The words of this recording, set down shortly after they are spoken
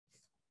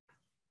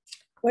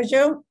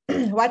Bonjour,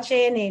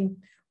 Wachenin.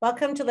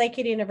 Welcome to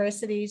Lakehead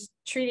University's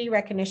Treaty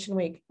Recognition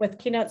Week with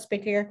keynote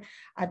speaker,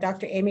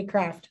 Dr. Aimée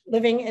Craft,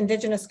 Living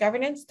Indigenous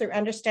Governance through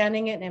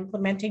Understanding and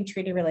Implementing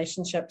Treaty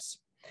Relationships.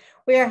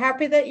 We are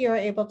happy that you are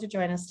able to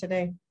join us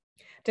today.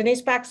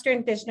 Denise Baxter,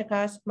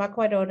 Indigenous,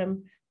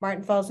 Makwadodum,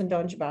 Martin Falls, and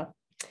Donjiba.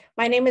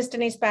 My name is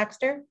Denise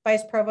Baxter,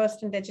 Vice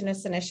Provost,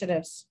 Indigenous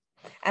Initiatives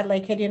at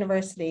Lakehead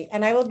University,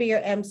 and I will be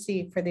your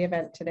MC for the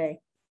event today.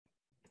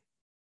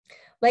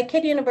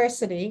 Lakehead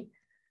University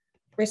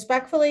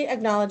respectfully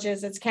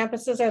acknowledges its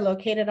campuses are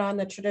located on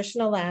the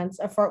traditional lands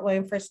of Fort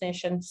William First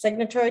Nation,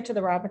 signatory to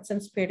the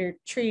Robinson-Spitzer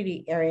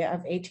Treaty Area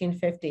of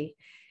 1850.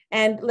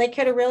 And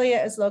Lakehead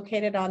Aurelia is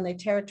located on the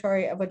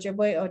territory of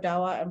Ojibwe,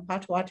 Odawa, and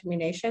Potawatomi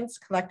nations,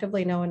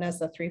 collectively known as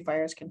the Three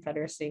Fires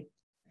Confederacy.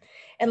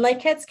 In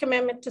Lakehead's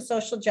commitment to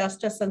social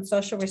justice and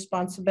social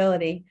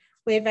responsibility,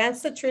 we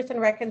advance the Truth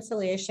and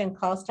Reconciliation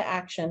calls to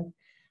action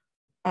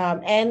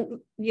and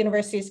the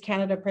University's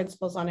Canada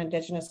Principles on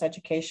Indigenous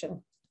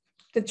Education.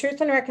 The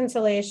Truth and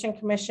Reconciliation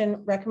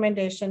Commission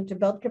recommendation to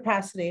build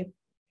capacity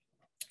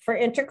for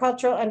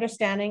intercultural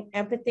understanding,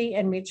 empathy,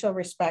 and mutual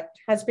respect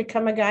has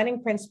become a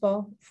guiding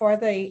principle for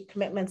the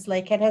commitments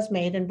Lakehead has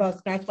made in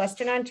both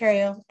Northwestern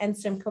Ontario and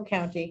Simcoe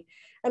County,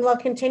 and will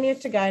continue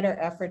to guide our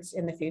efforts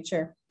in the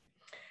future.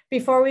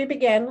 Before we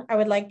begin, I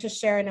would like to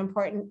share an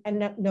important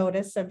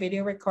notice of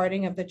video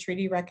recording of the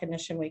Treaty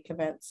Recognition Week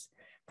events.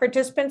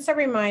 Participants are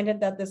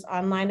reminded that this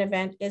online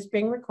event is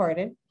being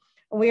recorded,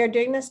 and we are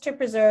doing this to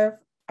preserve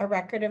a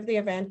record of the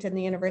event in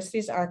the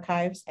university's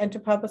archives and to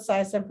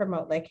publicize and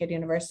promote Lakehead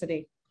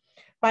University.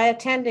 By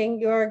attending,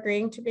 you are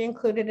agreeing to be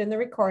included in the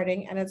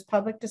recording and its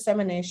public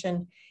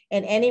dissemination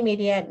in any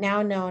media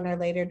now known or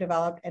later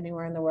developed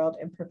anywhere in the world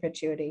in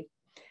perpetuity.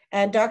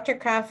 And Dr.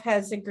 Craft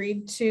has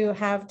agreed to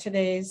have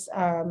today's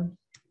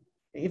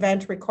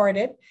event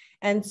recorded.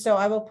 And so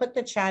I will put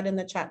the chat in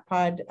the chat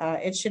pod.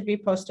 It should be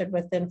posted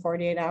within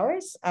 48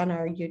 hours on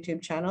our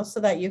YouTube channel so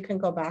that you can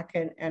go back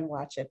and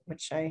watch it,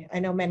 which I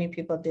know many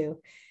people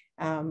do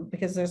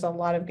because there's a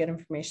lot of good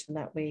information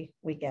that we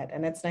get,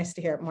 and it's nice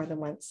to hear it more than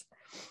once.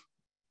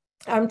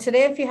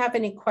 Today, if you have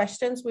any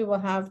questions, we will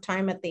have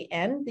time at the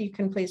end. You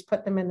can please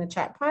put them in the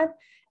chat pod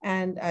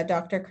and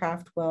Dr.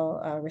 Craft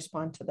will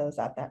respond to those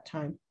at that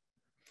time.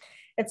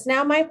 It's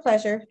now my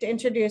pleasure to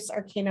introduce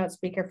our keynote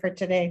speaker for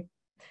today.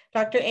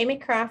 Dr. Aimée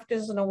Craft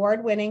is an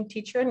award-winning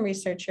teacher and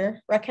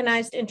researcher,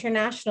 recognized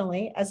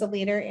internationally as a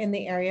leader in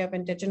the area of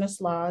Indigenous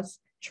laws,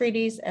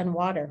 treaties, and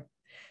water.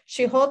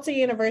 She holds a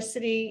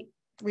university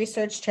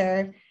research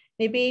chair,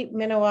 Nibi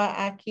Minowa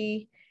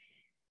Aki.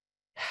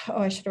 Oh,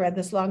 I should have read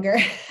this longer.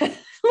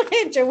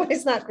 My Ojibwe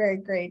is not very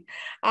great.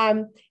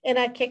 Let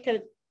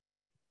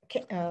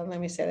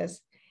me say this.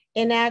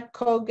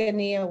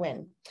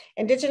 Inakoganiawin,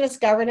 Indigenous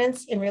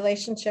Governance in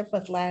Relationship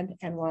with Land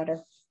and Water.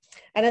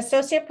 An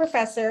associate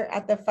professor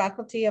at the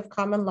Faculty of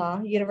Common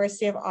Law,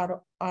 University of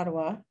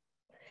Ottawa,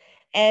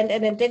 and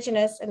an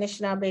Indigenous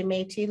Anishinaabe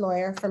Métis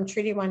lawyer from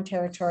Treaty 1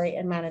 territory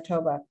in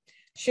Manitoba.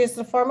 She is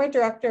the former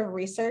director of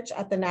research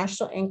at the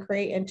National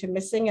Inquiry into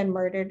Missing and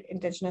Murdered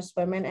Indigenous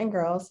Women and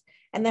Girls,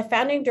 and the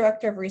founding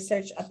director of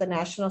research at the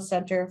National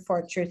Center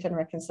for Truth and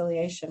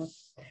Reconciliation.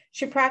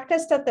 She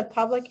practiced at the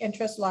Public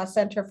Interest Law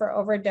Center for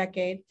over a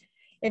decade.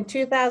 In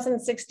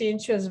 2016,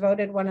 she was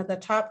voted one of the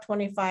top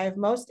 25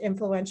 most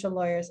influential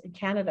lawyers in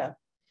Canada.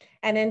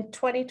 And in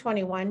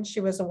 2021, she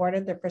was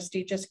awarded the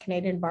prestigious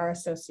Canadian Bar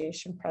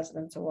Association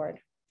President's Award.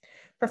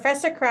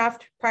 Professor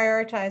Craft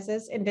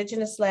prioritizes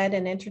Indigenous-led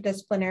and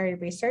interdisciplinary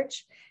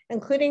research,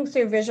 including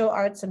through visual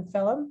arts and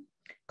film,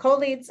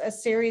 co-leads a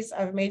series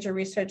of major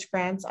research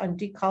grants on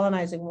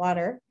decolonizing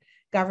water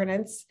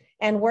governance,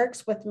 and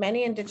works with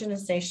many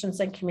Indigenous nations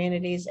and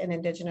communities in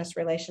Indigenous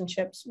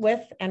relationships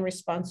with and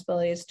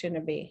responsibilities to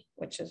Nabi,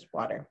 which is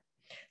water.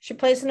 She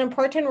plays an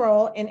important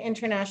role in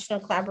international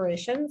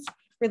collaborations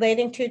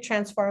relating to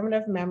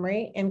transformative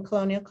memory in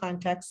colonial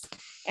contexts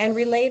and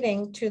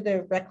relating to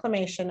the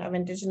reclamation of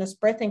Indigenous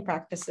birthing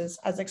practices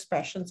as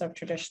expressions of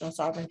traditional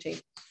sovereignty.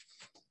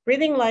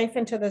 Breathing Life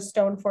into the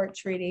Stone Fort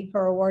Treaty,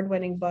 her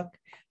award-winning book,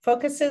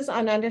 focuses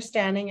on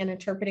understanding and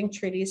interpreting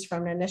treaties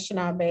from an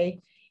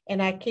Anishinaabe and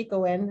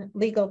Akikowin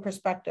legal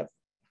perspective.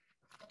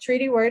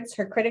 Treaty Words,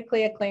 her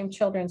critically acclaimed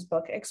children's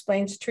book,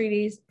 explains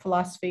treaties,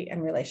 philosophy,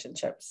 and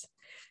relationships.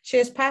 She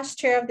is past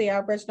chair of the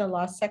Aboriginal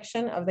Law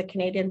Section of the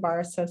Canadian Bar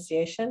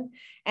Association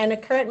and a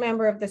current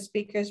member of the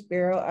Speakers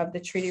Bureau of the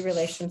Treaty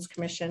Relations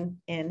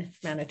Commission in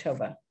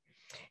Manitoba.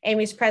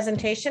 Aimée's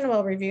presentation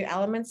will review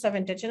elements of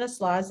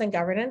Indigenous laws and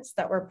governance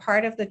that were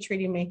part of the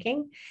treaty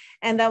making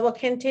and that will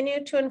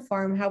continue to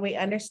inform how we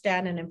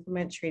understand and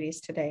implement treaties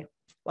today.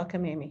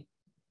 Welcome, Aimée.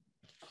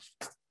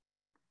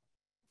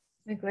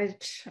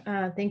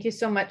 Thank you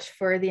so much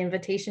for the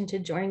invitation to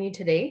join you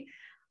today.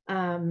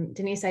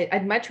 Denise,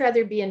 I'd much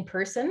rather be in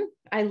person.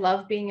 I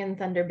love being in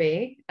Thunder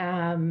Bay,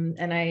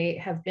 and I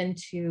have been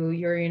to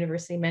your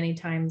university many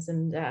times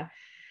and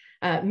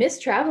miss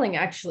traveling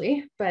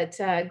actually, but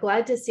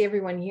glad to see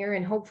everyone here.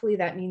 And hopefully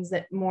that means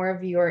that more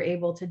of you are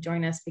able to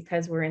join us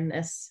because we're in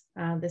this,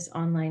 this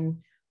online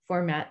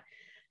format.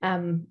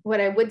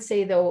 What I would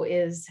say though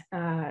is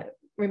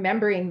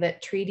remembering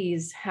that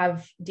treaties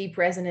have deep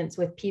resonance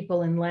with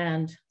people and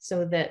land,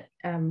 so that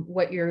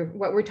what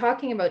we're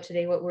talking about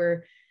today, what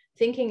we're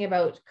thinking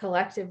about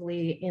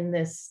collectively in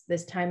this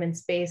time and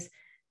space,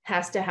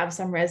 has to have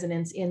some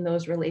resonance in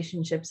those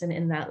relationships and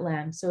in that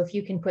land. So if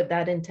you can put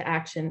that into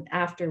action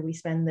after we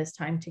spend this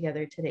time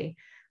together today,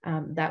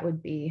 that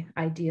would be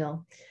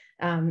ideal.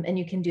 And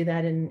you can do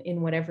that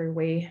in whatever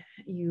way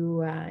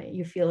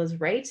you feel is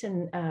right.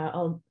 And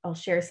I'll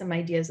share some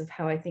ideas of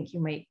how I think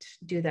you might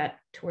do that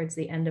towards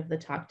the end of the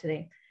talk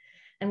today.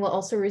 And we'll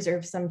also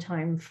reserve some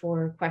time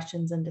for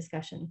questions and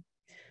discussion.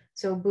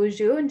 So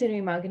bonjour and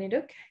dini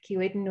maganiduk,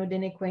 kiweden no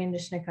dini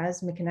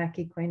kwendishnikas,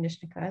 mikanaki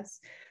kwendishnikas.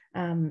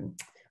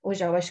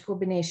 Ojawashko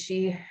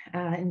Beneshi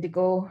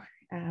Indigo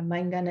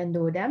Mangan and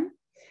Dodem.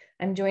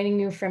 I'm joining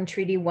you from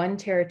Treaty 1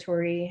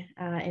 territory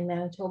in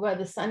Manitoba.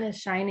 The sun is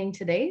shining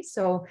today,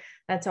 so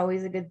that's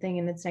always a good thing,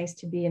 and it's nice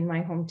to be in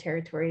my home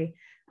territory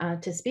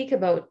to speak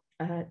about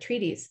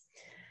treaties.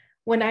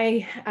 When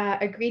I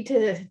agreed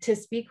to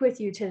speak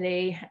with you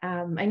today,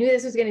 I knew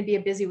this was going to be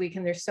a busy week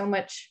and there's so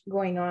much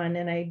going on,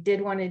 and I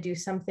did want to do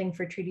something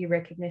for Treaty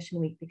Recognition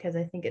Week because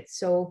I think it's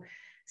so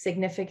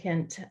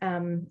significant.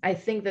 I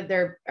think that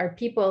there are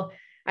people,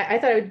 I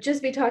thought I would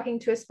just be talking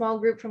to a small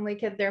group from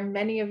Lakehead. There are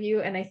many of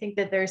you, and I think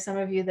that there are some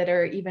of you that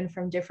are even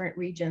from different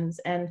regions.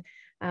 And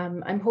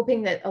I'm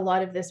hoping that a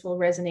lot of this will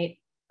resonate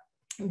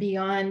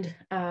beyond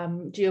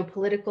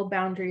geopolitical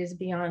boundaries,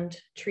 beyond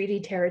treaty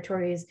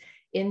territories,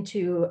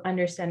 into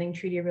understanding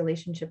treaty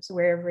relationships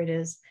wherever it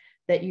is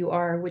that you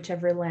are,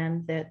 whichever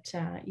land that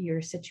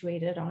you're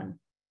situated on.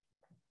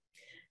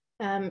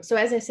 So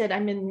as I said,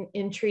 I'm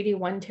in Treaty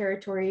 1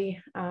 territory.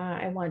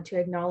 I want to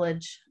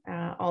acknowledge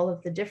all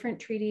of the different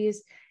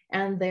treaties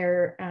and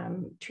their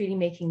treaty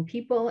making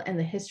people and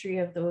the history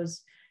of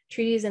those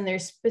treaties and their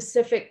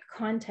specific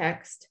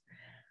context.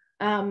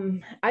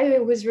 I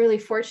was really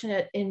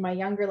fortunate in my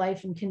younger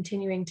life and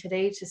continuing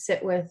today to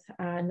sit with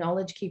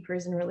knowledge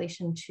keepers in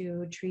relation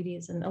to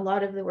treaties. And a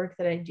lot of the work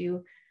that I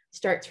do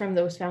starts from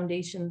those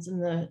foundations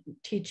and the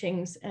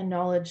teachings and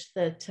knowledge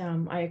that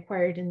I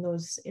acquired in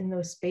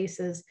those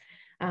spaces,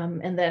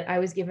 and that I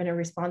was given a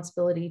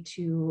responsibility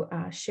to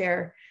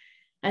share.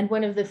 And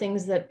one of the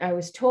things that I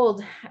was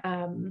told,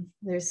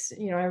 there's,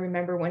 I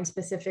remember one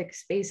specific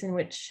space in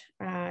which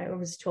I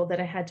was told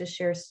that I had to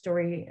share a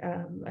story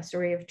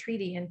of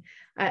treaty. And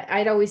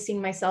I'd always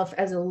seen myself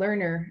as a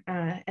learner.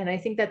 And I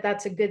think that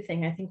that's a good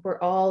thing. I think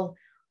we're all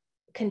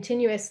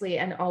continuously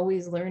and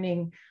always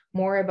learning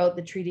more about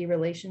the treaty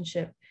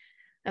relationship.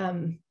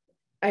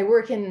 I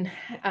work in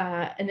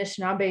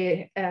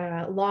Anishinaabe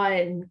law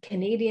and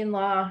Canadian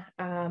law.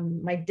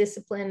 My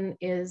discipline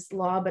is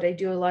law, but I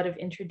do a lot of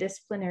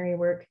interdisciplinary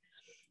work.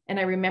 And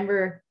I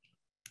remember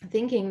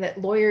thinking that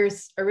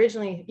lawyers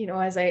originally,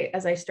 as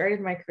I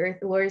started my career,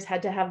 the lawyers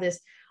had to have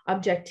this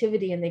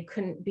objectivity and they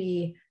couldn't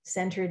be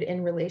centered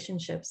in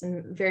relationships.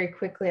 And very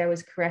quickly I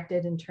was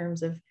corrected in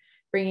terms of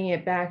bringing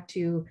it back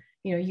to,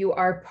 you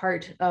are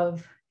part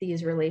of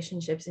these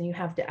relationships and you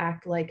have to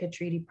act like a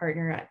treaty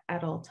partner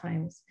at all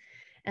times.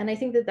 And I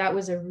think that that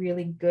was a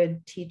really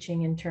good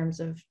teaching in terms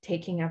of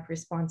taking up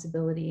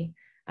responsibility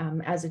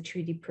as a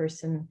treaty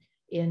person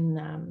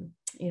in,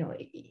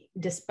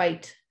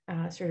 despite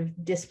sort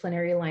of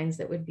disciplinary lines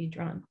that would be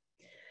drawn.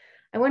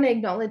 I want to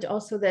acknowledge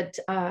also that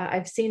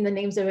I've seen the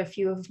names of a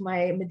few of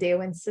my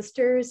Medewan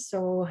sisters,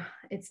 so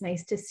it's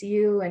nice to see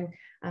you and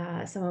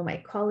some of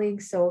my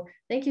colleagues. So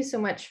thank you so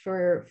much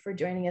for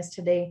joining us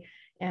today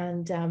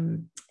and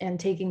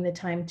taking the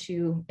time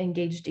to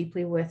engage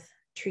deeply with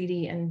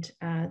treaty and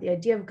the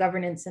idea of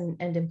governance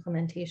and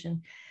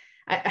implementation.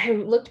 I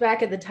looked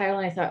back at the title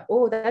and I thought,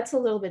 oh, that's a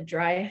little bit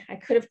dry. I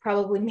could have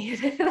probably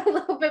made it a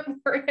little bit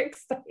more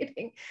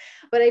exciting,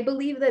 but I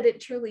believe that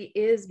it truly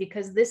is,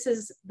 because this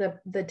is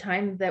the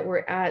time that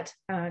we're at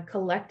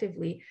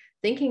collectively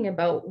thinking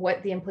about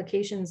what the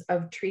implications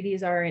of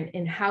treaties are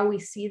and how we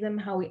see them,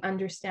 how we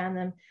understand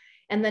them,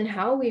 and then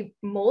how we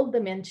mold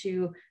them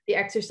into the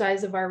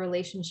exercise of our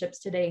relationships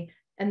today.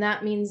 And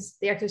that means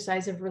the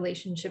exercise of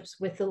relationships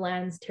with the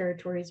lands,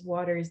 territories,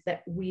 waters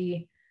that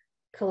we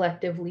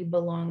collectively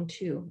belong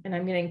to. And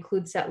I'm going to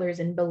include settlers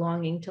in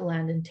belonging to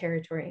land and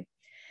territory.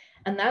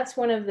 And that's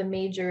one of the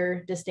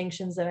major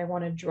distinctions that I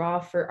want to draw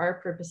for our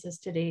purposes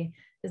today,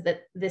 is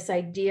that this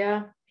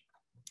idea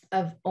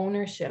of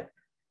ownership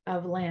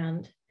of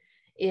land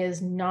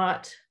is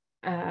not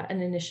an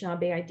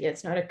Anishinaabe idea.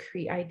 It's not a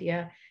Cree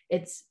idea.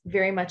 It's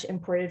very much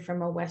imported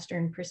from a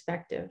Western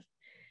perspective.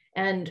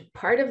 And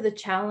part of the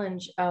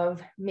challenge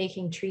of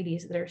making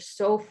treaties that are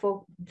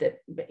so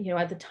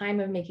at the time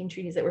of making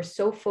treaties that were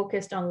so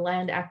focused on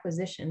land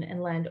acquisition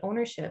and land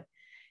ownership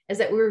is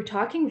that we were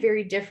talking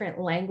very different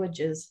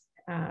languages.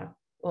 I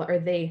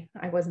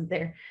wasn't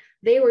there.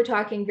 They were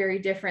talking very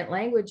different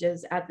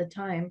languages at the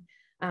time,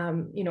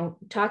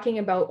 talking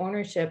about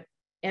ownership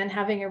and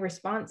having a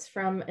response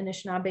from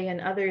Anishinaabe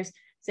and others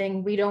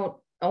saying, we don't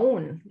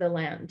own the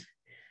land.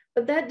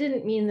 But that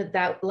didn't mean that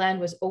that land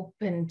was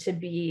open to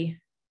be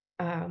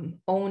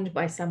owned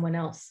by someone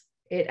else.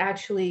 It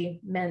actually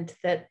meant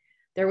that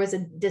there was a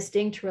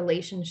distinct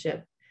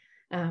relationship,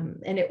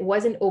 and it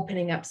wasn't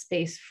opening up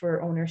space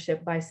for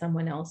ownership by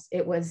someone else.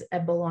 It was a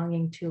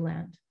belonging to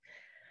land.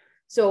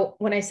 So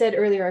when I said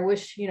earlier, I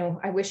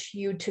wish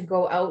you to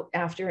go out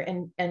after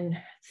and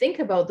think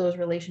about those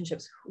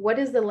relationships. What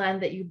is the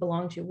land that you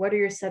belong to? What are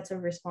your sets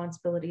of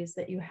responsibilities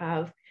that you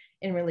have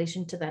in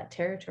relation to that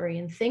territory?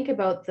 And think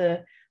about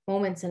the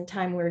moments in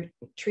time where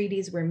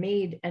treaties were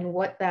made and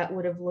what that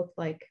would have looked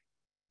like.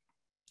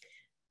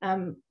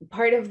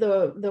 Part of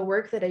the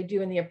work that I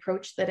do and the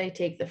approach that I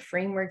take, the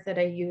framework that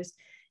I use,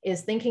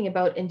 is thinking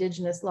about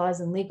Indigenous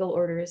laws and legal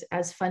orders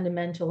as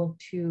fundamental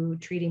to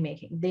treaty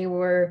making. They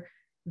were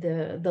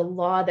the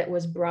law that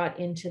was brought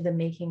into the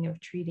making of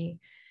treaty.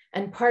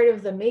 And part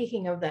of the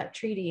making of that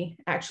treaty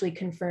actually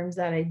confirms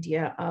that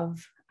idea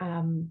of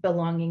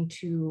belonging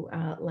to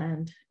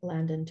land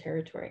and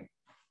territory.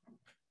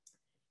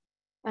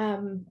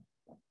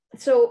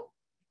 So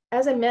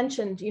as I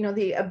mentioned,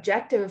 the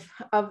objective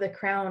of the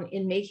Crown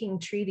in making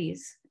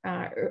treaties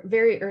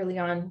very early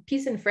on,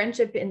 peace and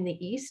friendship in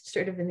the East,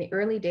 sort of in the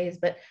early days,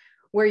 but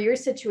where you're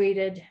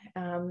situated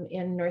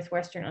in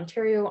Northwestern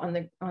Ontario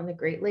on the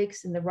Great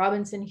Lakes, in the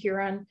Robinson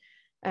Huron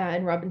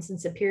and Robinson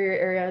Superior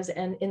areas,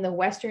 and in the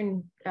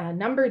Western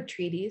numbered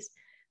treaties,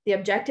 the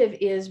objective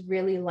is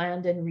really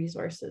land and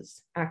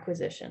resources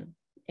acquisition.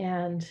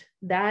 And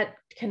that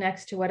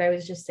connects to what I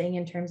was just saying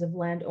in terms of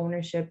land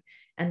ownership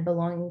and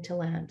belonging to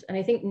land. And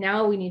I think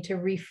now we need to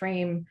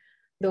reframe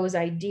those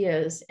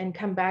ideas and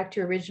come back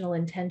to original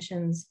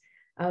intentions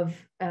of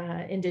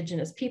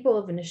Indigenous people,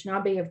 of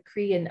Anishinaabe, of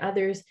Cree and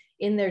others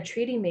in their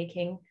treaty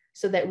making,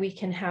 so that we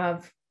can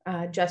have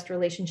just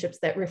relationships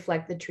that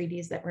reflect the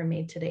treaties that were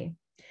made today.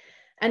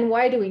 And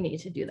why do we need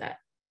to do that?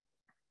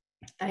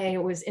 I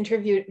was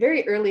interviewed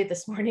very early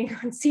this morning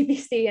on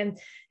CBC, and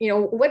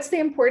what's the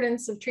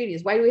importance of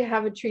treaties? Why do we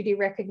have a treaty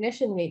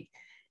recognition week?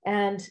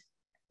 And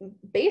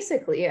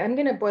basically, I'm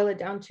going to boil it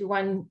down to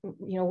one,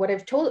 what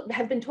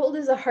have been told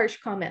is a harsh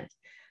comment.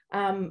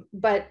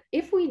 But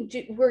if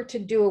we were to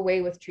do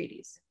away with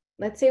treaties,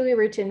 let's say we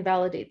were to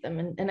invalidate them,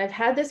 and I've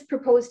had this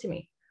proposed to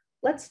me,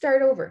 let's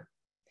start over.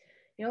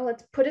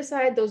 Let's put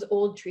aside those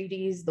old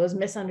treaties, those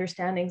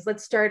misunderstandings,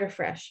 let's start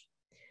afresh.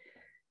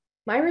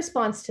 My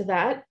response to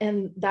that,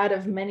 and that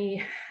of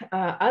many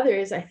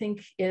others, I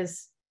think,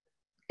 is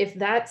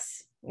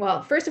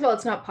well, first of all,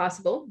 it's not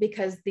possible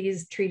because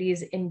these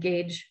treaties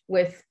engage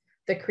with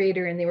the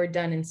Creator and they were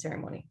done in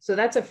ceremony. So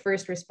that's a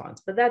first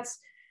response, but that's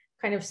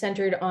kind of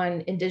centered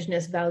on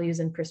Indigenous values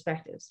and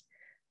perspectives.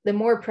 The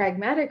more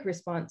pragmatic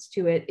response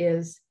to it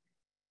is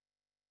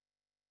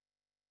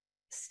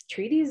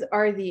treaties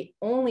are the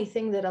only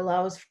thing that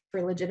allows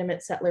for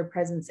legitimate settler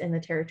presence in the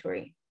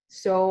territory.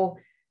 So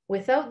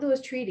without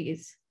those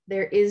treaties,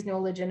 there is no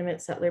legitimate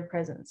settler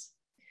presence.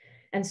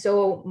 And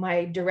so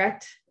my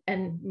direct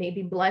and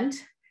maybe blunt,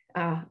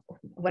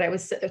 what I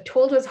was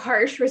told was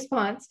harsh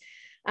response,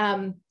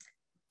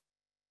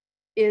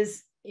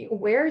 is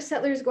where are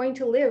settlers going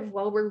to live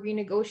while we're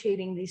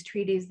renegotiating these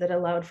treaties that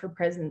allowed for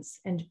presence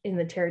and in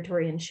the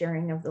territory and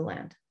sharing of the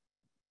land?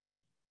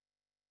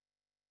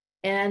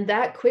 And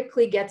that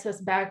quickly gets us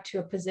back to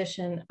a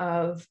position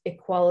of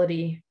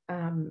equality,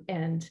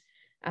 and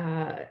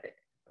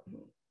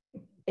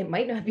it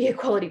might not be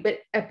equality, but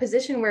a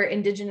position where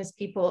Indigenous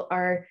people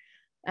are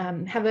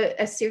have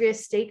a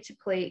serious stake to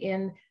play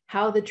in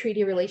how the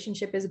treaty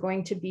relationship is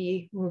going to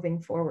be moving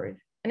forward.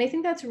 And I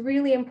think that's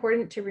really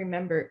important to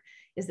remember,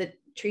 is that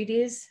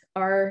treaties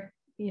are,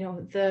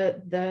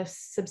 the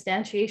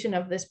substantiation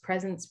of this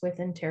presence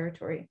within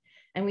territory.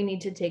 And we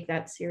need to take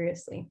that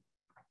seriously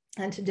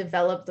and to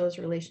develop those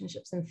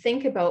relationships and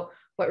think about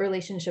what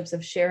relationships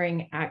of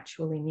sharing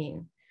actually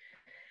mean.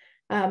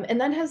 And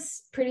that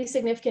has pretty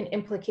significant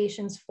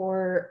implications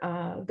for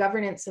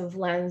governance of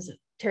lands,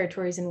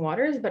 territories, and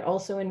waters, but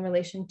also in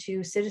relation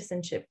to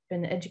citizenship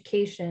and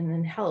education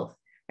and health,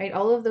 right?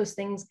 All of those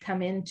things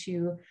come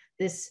into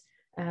this,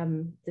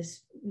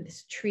 this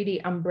treaty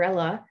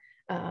umbrella,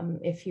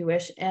 if you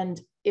wish, and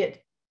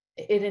it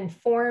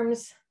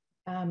informs,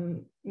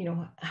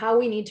 how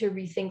we need to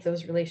rethink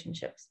those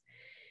relationships.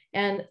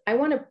 And I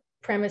want to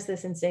premise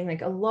this in saying,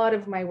 like, a lot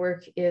of my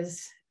work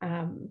is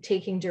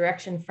taking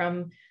direction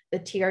from the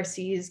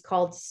TRC's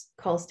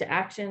calls to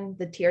action,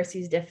 the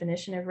TRC's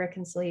definition of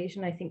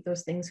reconciliation. I think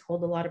those things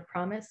hold a lot of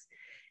promise,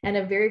 and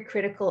a very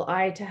critical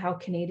eye to how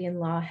Canadian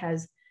law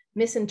has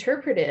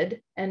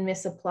misinterpreted and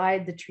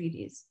misapplied the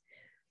treaties.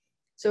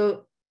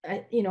 So,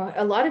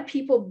 a lot of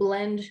people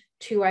blend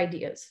two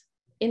ideas,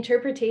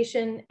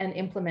 interpretation and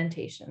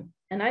implementation.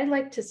 And I'd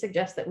like to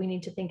suggest that we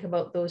need to think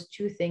about those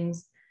two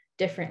things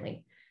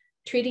differently.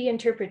 Treaty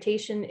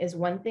interpretation is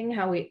one thing,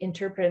 how we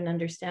interpret and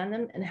understand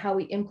them, and how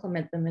we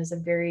implement them is a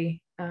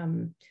very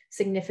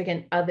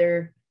significant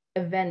other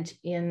event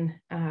in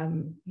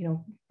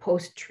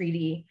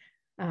post-treaty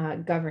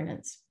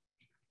governance.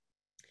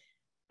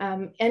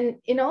 And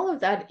in all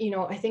of that,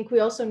 I think we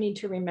also need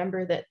to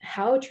remember that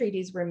how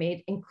treaties were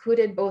made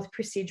included both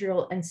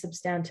procedural and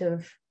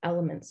substantive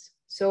elements.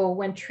 So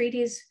when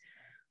treaties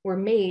were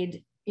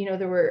made,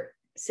 there were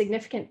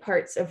significant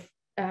parts of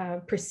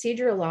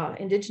procedural law,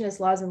 Indigenous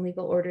laws and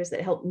legal orders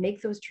that help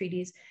make those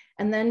treaties,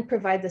 and then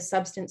provide the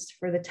substance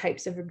for the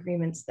types of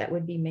agreements that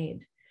would be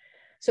made.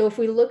 So if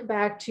we look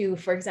back to,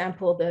 for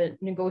example, the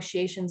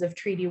negotiations of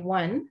Treaty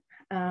 1,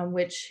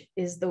 which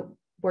is the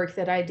work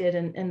that I did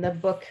in the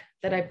book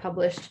that I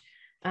published,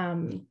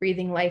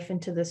 Breathing Life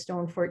into the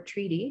Stone Fort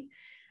Treaty.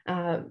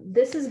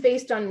 This is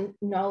based on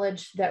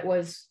knowledge that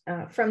was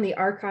from the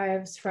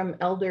archives, from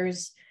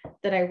elders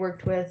that I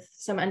worked with,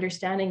 some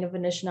understanding of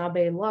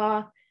Anishinaabe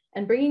law,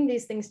 and bringing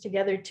these things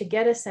together to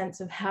get a sense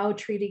of how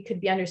treaty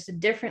could be understood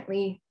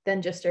differently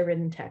than just a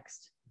written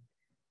text.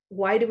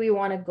 Why do we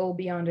want to go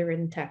beyond a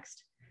written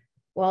text?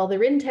 Well, the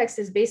written text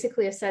is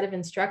basically a set of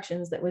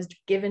instructions that was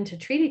given to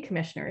treaty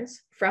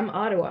commissioners from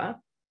Ottawa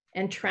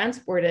and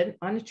transported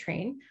on a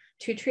train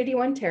to Treaty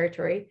 1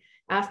 territory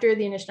after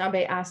the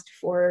Anishinaabe asked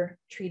for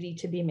treaty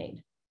to be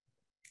made,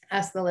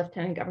 asked the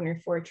Lieutenant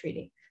Governor for a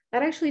treaty.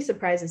 That actually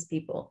surprises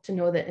people to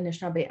know that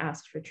Anishinaabe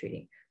asked for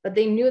treaty, but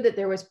they knew that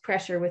there was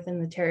pressure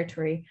within the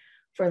territory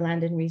for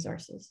land and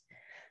resources.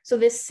 So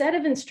this set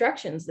of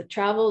instructions that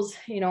travels,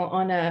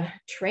 on a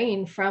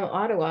train from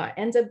Ottawa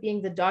ends up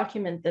being the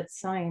document that's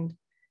signed.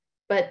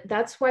 But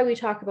that's why we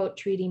talk about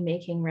treaty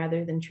making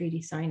rather than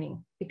treaty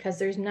signing, because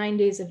there's 9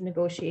 days of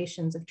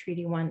negotiations of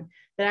Treaty 1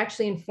 that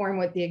actually inform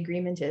what the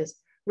agreement is,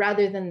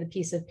 rather than the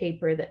piece of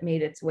paper that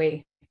made its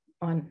way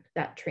on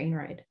that train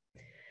ride.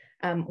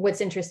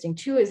 What's interesting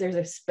too is there's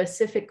a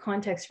specific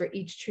context for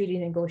each treaty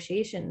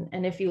negotiation.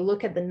 And if you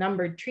look at the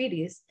numbered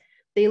treaties,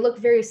 they look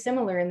very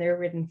similar in their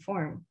written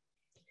form.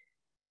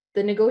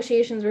 The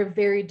negotiations were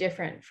very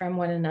different from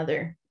one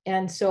another.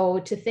 And so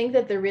to think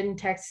that the written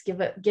text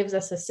gives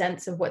us a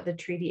sense of what the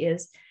treaty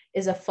is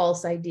a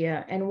false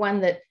idea, and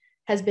one that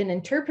has been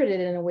interpreted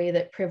in a way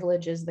that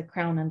privileges the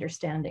Crown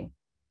understanding.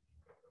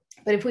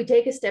 But if we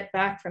take a step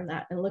back from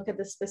that and look at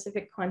the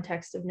specific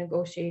context of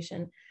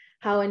negotiation,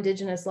 how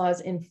Indigenous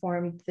laws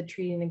informed the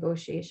treaty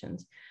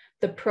negotiations,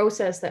 the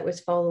process that was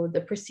followed,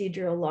 the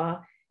procedural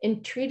law.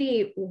 In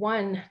Treaty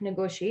 1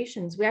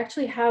 negotiations, we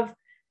actually have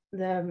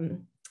the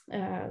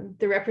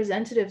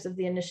representatives of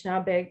the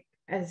Anishinaabe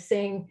as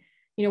saying,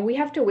 we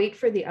have to wait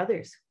for the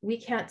others. We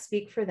can't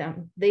speak for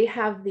them. They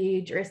have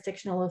the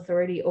jurisdictional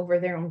authority over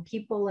their own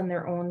people and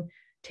their own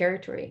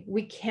territory.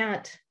 We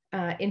can't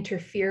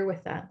interfere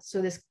with that.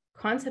 So this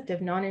concept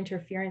of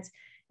non-interference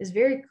is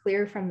very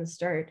clear from the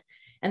start.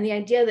 And the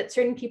idea that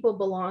certain people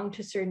belong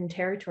to certain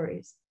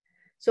territories.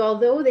 So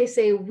although they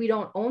say we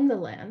don't own the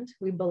land,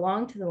 we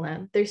belong to the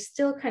land, there's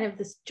still kind of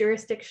this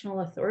jurisdictional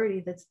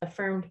authority that's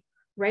affirmed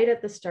right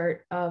at the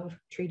start of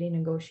treaty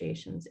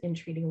negotiations in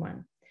Treaty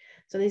 1.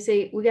 So they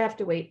say we have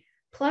to wait.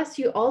 Plus,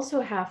 you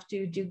also have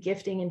to do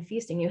gifting and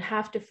feasting. You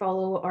have to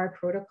follow our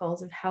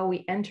protocols of how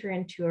we enter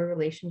into a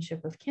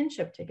relationship of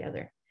kinship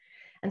together.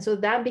 And so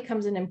that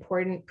becomes an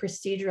important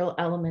procedural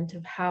element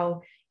of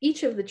how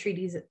each of the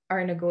treaties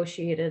are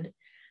negotiated,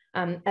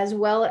 as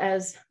well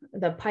as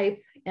the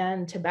pipe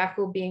and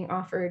tobacco being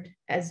offered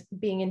as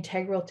being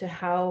integral to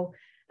how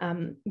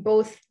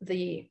both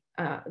the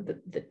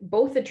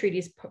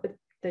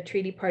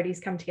treaty parties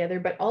come together,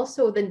 but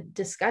also the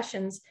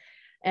discussions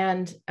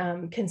and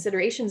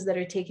considerations that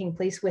are taking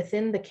place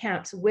within the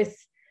camps with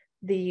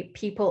the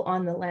people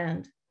on the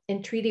land.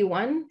 In Treaty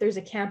 1, there's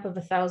a camp of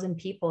 1,000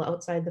 people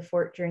outside the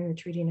fort during the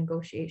treaty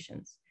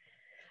negotiations.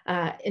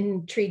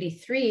 In Treaty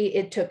 3,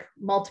 it took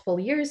multiple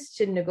years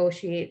to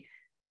negotiate.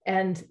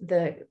 And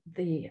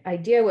the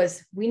idea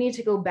was we need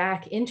to go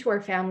back into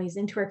our families,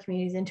 into our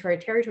communities, into our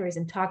territories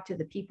and talk to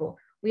the people.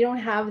 We don't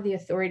have the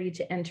authority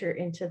to enter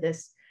into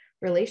this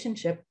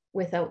relationship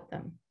without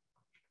them.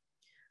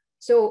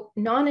 So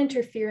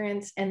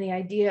non-interference and the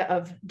idea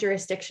of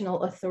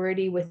jurisdictional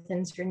authority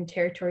within certain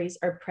territories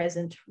are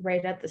present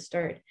right at the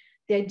start.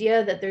 The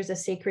idea that there's a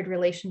sacred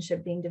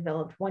relationship being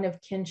developed, one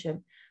of kinship,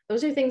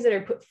 those are things that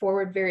are put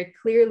forward very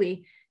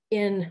clearly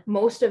in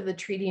most of the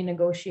treaty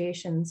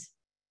negotiations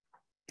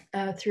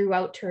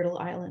throughout Turtle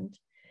Island.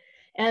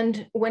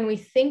 And when we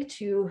think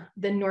to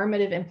the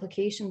normative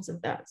implications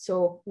of that,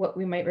 so what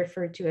we might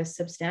refer to as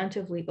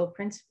substantive legal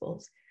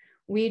principles,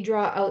 we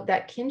draw out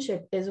that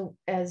kinship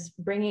as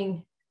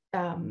bringing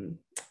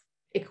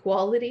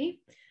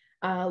equality,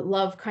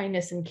 love,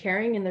 kindness, and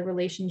caring in the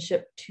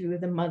relationship to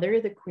the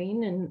mother, the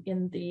queen,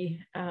 in the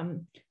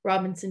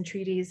Robinson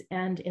treaties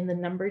and in the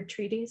numbered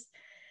treaties.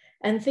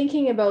 And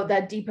thinking about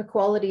that deep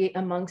equality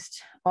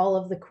amongst all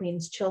of the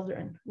queen's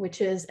children, which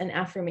is an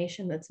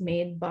affirmation that's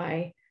made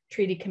by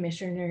treaty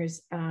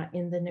commissioners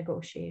in the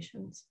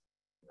negotiations.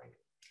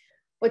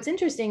 What's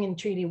interesting in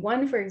Treaty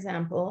 1, for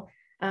example,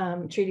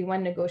 Treaty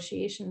 1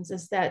 negotiations,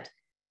 is that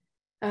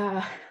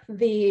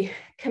the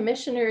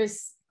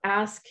commissioners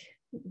ask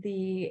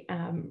the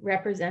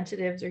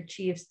representatives or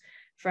chiefs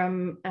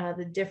from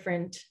the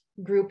different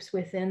groups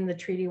within the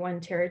Treaty 1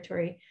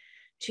 territory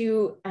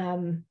to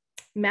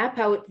map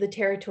out the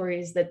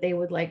territories that they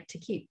would like to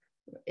keep,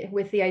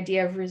 with the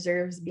idea of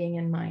reserves being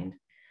in mind.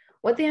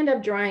 What they end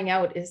up drawing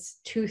out is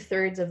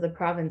 2/3 of the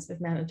province of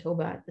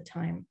Manitoba at the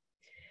time.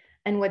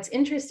 And what's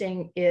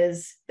interesting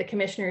is the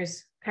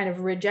commissioners kind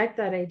of reject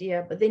that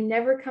idea, but they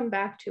never come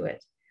back to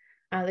it.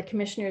 One of the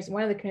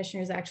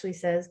commissioners actually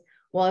says,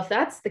 well, if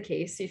that's the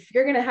case, if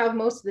you're going to have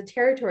most of the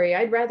territory,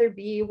 I'd rather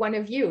be one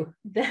of you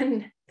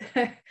than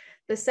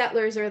the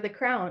settlers or the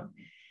crown.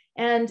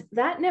 And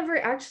that never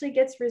actually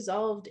gets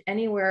resolved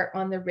anywhere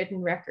on the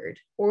written record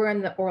or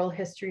on the oral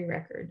history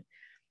record.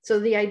 So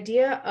the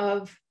idea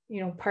of,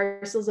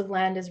 parcels of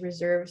land as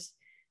reserves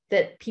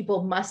that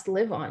people must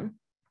live on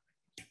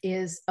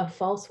is a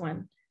false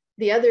one.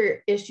 The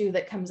other issue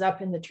that comes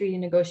up in the treaty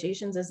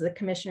negotiations is the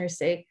commissioners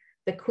say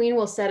the Queen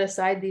will set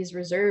aside these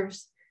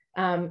reserves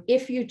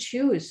if you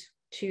choose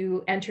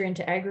to enter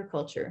into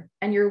agriculture,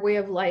 and your way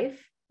of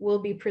life will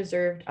be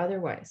preserved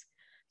otherwise.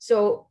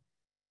 So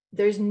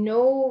there's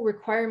no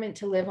requirement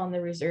to live on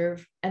the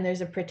reserve, and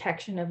there's a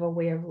protection of a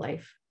way of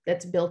life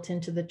that's built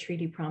into the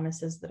treaty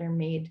promises that are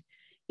made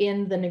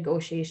in the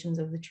negotiations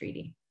of the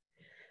treaty.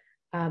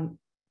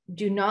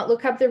 Do not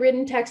look up the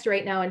written text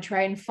right now and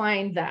try and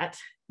find that,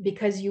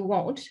 because you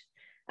won't.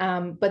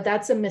 But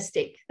that's a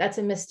mistake. That's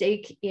a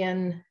mistake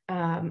in,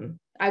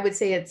 I would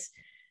say it's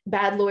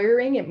bad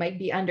lawyering. It might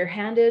be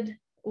underhanded.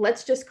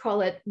 Let's just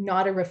call it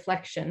not a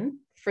reflection,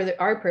 for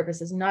our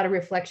purposes, not a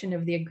reflection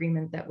of the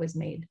agreement that was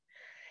made.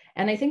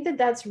 And I think that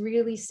that's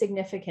really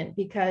significant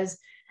because,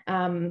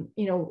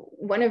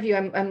 one of you,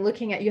 I'm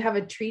looking at, you have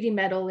a treaty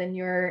medal in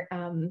your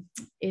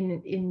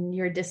in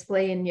your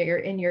display, in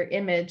your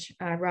image,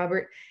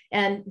 Robert,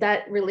 and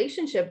that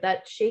relationship,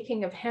 that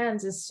shaking of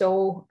hands, is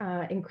so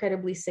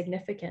incredibly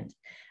significant.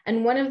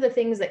 And one of the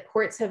things that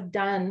courts have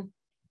done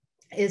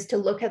is to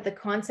look at the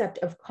concept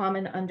of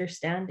common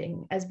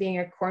understanding as being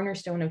a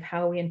cornerstone of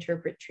how we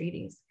interpret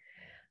treaties.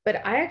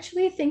 But I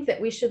actually think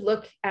that we should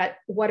look at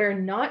what are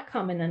not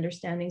common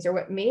understandings, or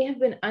what may have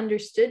been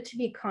understood to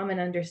be common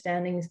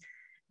understandings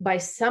by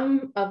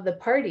some of the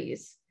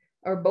parties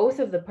or both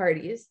of the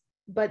parties,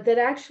 but that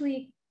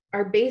actually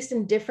are based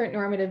in different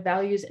normative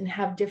values and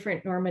have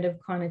different normative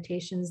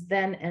connotations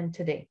then and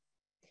today.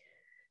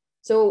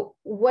 So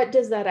what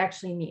does that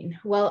actually mean?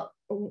 Well,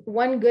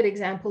 one good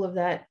example of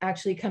that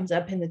actually comes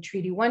up in the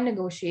Treaty 1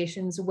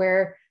 negotiations,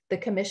 where the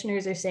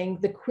commissioners are saying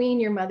the Queen,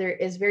 your mother,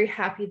 is very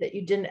happy that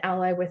you didn't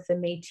ally with the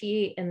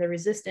Métis and the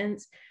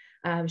resistance.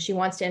 She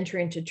wants to enter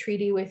into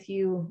treaty with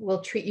you,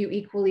 will treat you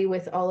equally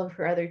with all of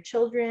her other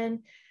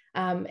children.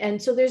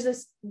 And so there's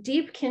this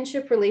deep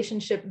kinship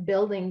relationship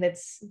building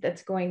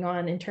that's going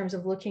on in terms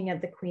of looking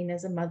at the Queen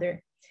as a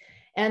mother.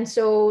 And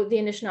so the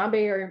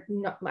Anishinaabe are,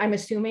 I'm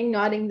assuming,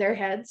 nodding their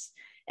heads,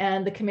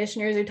 and the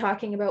commissioners are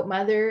talking about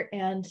mother,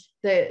 and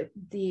the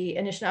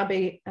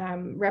Anishinaabe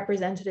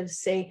representatives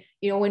say,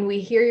 when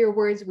we hear your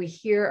words, we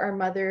hear our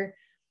mother.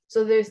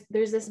 So there's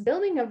this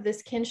building of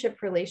this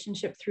kinship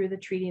relationship through the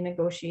treaty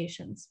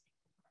negotiations.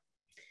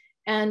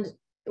 And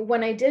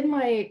when I did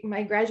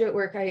my graduate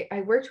work,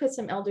 I worked with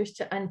some elders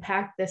to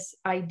unpack this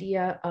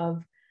idea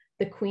of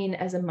the Queen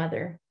as a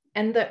mother.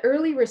 And the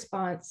early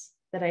response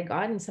that I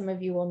got, and some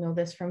of you will know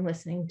this from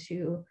listening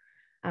to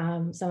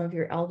some of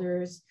your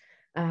elders,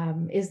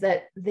 is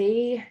that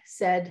they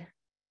said,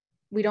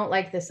 we don't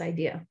like this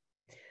idea.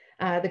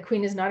 The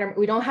Queen is not,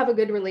 we don't have a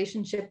good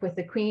relationship with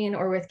the Queen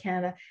or with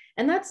Canada.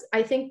 And that's,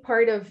 I think,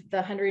 part of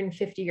the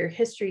 150-year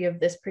history of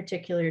this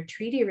particular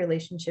treaty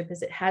relationship,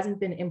 is it hasn't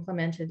been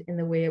implemented in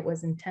the way it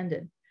was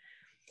intended.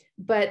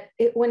 But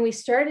when we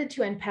started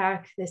to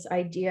unpack this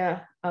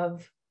idea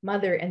of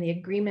mother and the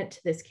agreement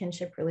to this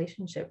kinship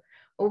relationship,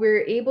 what we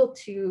were able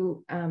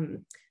to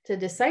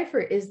decipher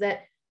is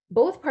that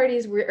both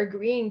parties were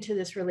agreeing to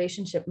this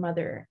relationship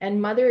mother,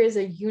 and mother is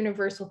a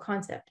universal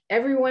concept.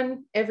 Every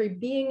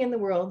being in the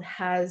world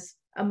has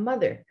a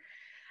mother.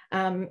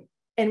 And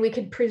we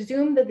could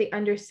presume that the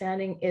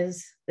understanding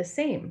is the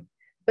same,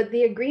 but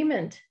the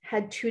agreement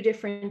had two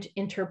different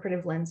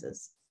interpretive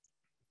lenses.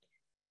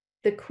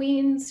 The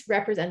Queen's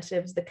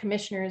representatives, the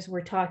commissioners,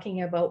 were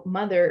talking about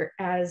mother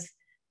as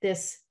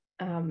this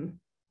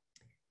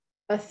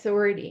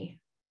authority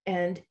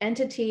and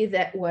entity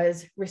that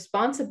was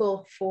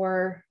responsible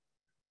for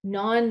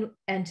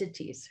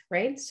non-entities,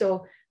 right?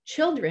 So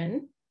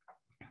children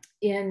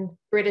in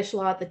British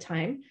law at the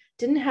time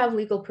didn't have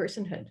legal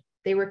personhood.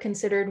 They were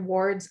considered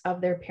wards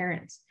of their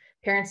parents.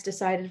 Parents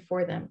decided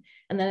for them.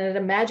 And then at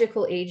a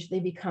magical age, they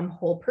become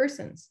whole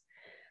persons.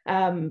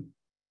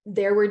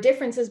 There were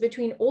differences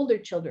between older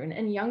children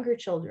and younger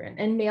children,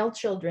 and male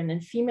children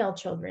and female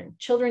children.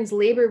 Children's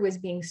labor was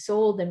being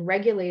sold and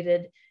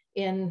regulated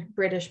in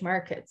British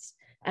markets.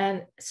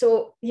 And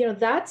so,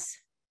 that's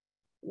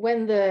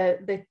when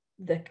the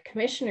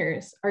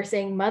commissioners are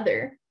saying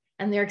mother,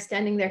 and they're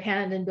extending their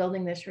hand and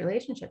building this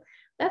relationship.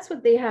 That's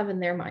what they have in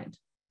their mind.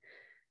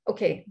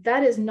 Okay,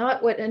 that is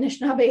not what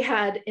Anishinaabe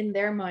had in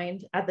their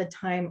mind at the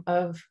time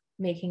of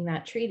making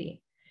that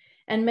treaty.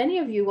 And many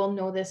of you will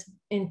know this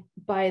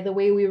by the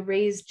way we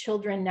raise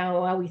children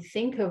now, how we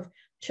think of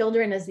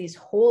children as these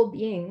whole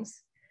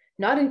beings,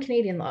 not in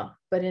Canadian law,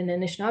 but in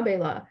Anishinaabe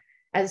law,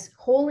 as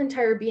whole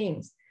entire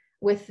beings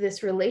with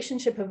this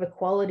relationship of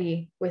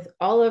equality with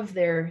all of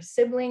their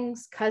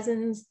siblings,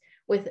 cousins,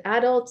 with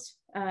adults,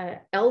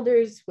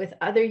 elders, with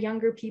other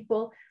younger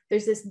people.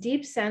 There's this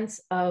deep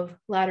sense of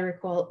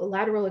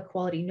lateral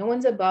equality. No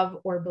one's above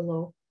or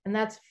below. And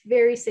that's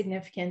very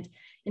significant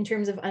in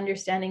terms of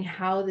understanding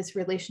how this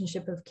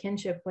relationship of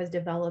kinship was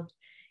developed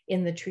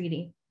in the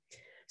treaty.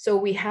 So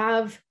we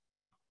have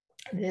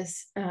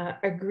this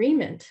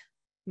agreement,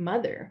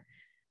 mother,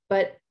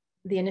 but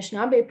the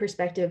Anishinaabe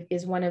perspective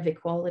is one of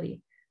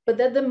equality, but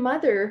that the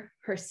mother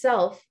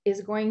herself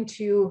is going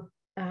to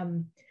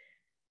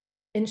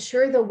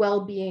ensure the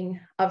well-being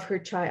of her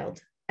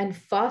child and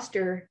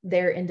foster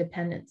their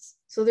independence.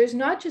 So there's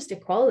not just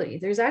equality,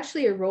 there's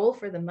actually a role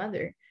for the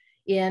mother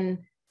in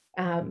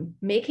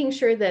making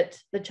sure that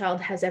the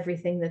child has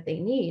everything that they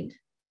need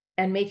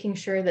and making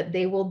sure that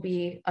they will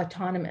be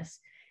autonomous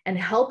and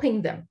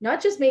helping them,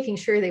 not just making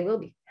sure they will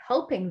be,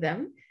 helping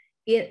them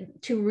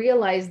to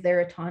realize their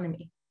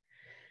autonomy.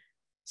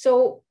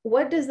 So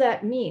what does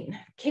that mean?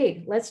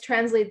 Okay, let's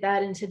translate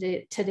that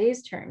into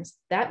today's terms.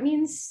 That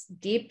means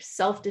deep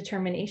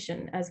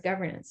self-determination as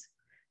governance.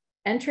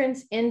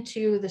 Entrance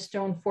into the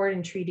Stone Fort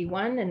in Treaty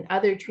 1 and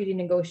other treaty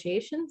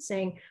negotiations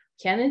saying,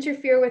 can't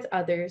interfere with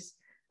others.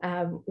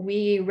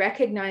 We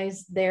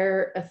recognize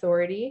their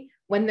authority.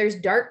 When there's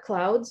dark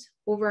clouds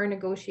over our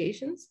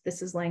negotiations,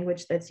 this is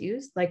language that's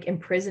used, like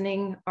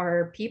imprisoning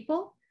our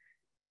people.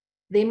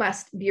 They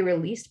must be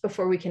released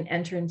before we can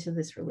enter into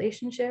this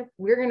relationship.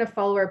 We're going to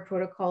follow our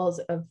protocols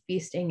of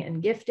feasting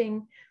and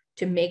gifting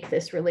to make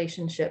this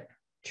relationship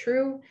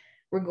true.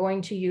 We're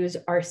going to use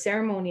our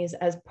ceremonies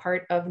as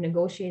part of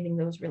negotiating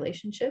those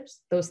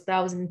relationships. Those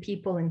 1,000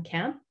 people in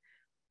camp,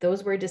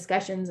 those were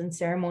discussions and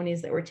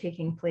ceremonies that were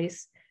taking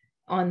place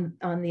on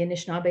the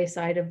Anishinaabe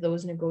side of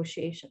those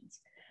negotiations.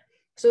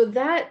 So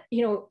that,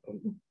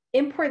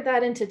 import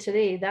that into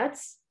today,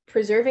 that's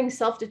preserving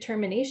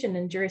self-determination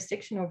and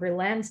jurisdiction over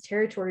lands,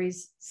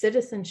 territories,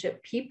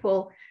 citizenship,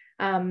 people,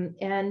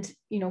 and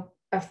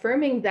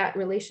affirming that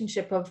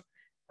relationship of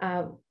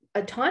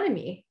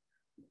autonomy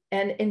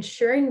and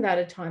ensuring that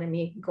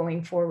autonomy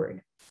going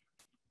forward.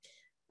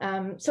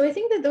 So I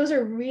think that those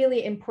are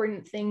really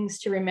important things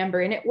to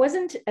remember. And it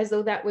wasn't as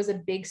though that was a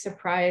big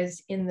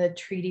surprise in the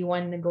Treaty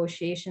 1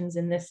 negotiations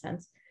in this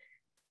sense.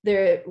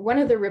 One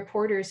of the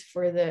reporters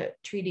for the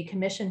Treaty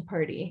Commission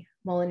Party,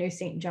 Molyneux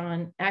St.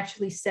 John,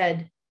 actually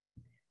said,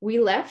 we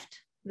left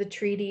the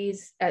treaty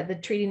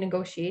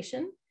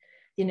negotiation,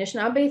 the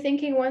Anishinaabe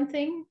thinking one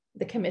thing,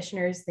 the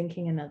commissioners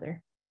thinking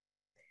another.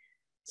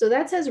 So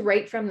that says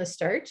right from the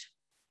start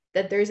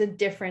that there's a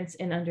difference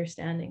in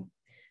understanding.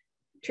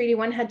 Treaty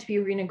 1 had to be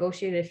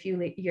renegotiated a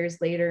few years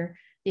later.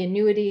 The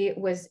annuity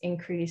was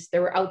increased.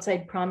 There were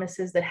outside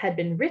promises that had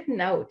been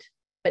written out,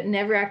 but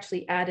never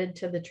actually added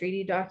to the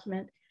treaty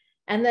document.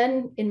 And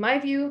then, in my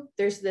view,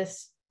 there's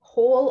this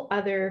whole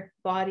other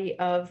body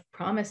of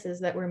promises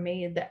that were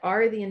made that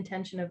are the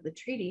intention of the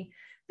treaty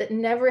that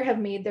never have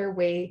made their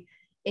way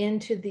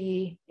into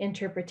the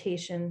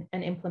interpretation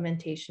and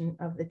implementation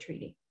of the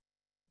treaty.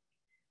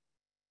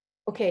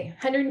 Okay,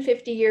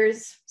 150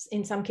 years,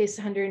 in some cases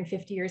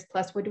 150 years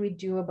plus, what do we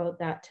do about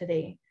that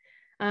today?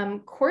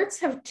 Courts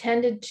have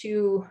tended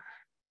to,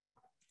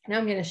 now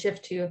I'm going to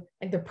shift to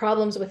like the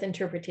problems with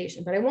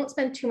interpretation, but I won't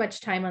spend too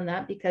much time on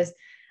that because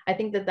I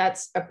think that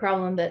that's a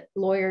problem that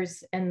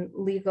lawyers and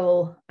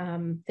legal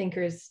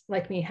thinkers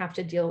like me have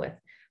to deal with.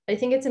 I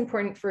think it's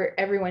important for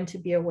everyone to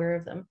be aware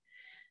of them.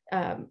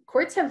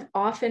 Courts have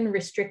often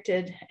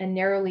restricted and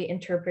narrowly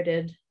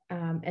interpreted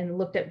and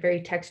looked at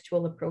very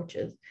textual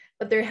approaches,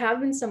 but there have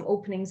been some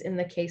openings in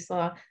the case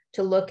law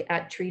to look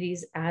at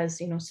treaties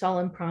as,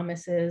 solemn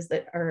promises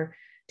that are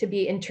to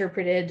be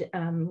interpreted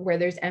where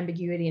there's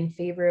ambiguity in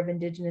favor of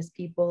Indigenous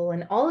people.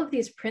 And all of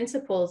these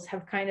principles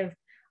have kind of,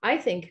 I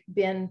think,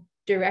 been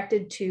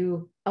directed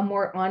to a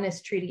more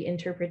honest treaty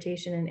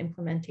interpretation and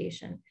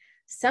implementation.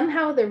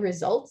 Somehow the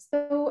results,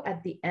 though,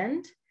 at the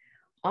end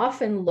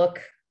often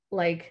look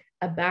like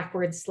a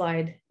backward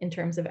slide in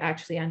terms of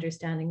actually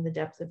understanding the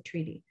depth of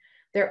treaty.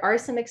 There are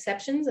some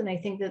exceptions, and I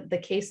think that the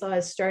case law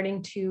is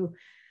starting to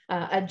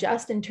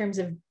adjust in terms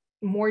of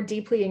more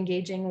deeply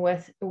engaging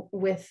with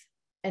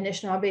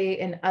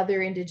Anishinaabe and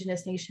other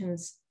Indigenous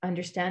nations'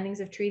 understandings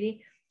of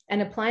treaty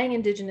and applying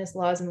Indigenous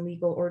laws and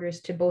legal orders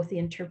to both the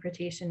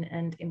interpretation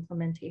and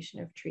implementation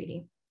of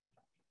treaty.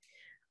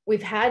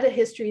 We've had a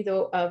history,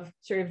 though, of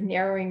sort of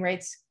narrowing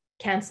rights,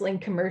 canceling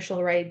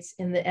commercial rights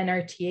in the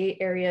NRTA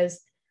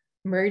areas,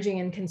 merging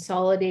and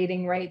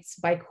consolidating rights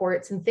by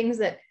courts, and things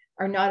that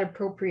are not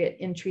appropriate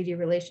in treaty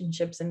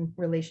relationships and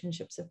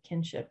relationships of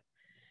kinship.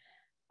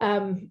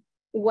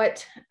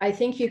 What I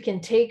think you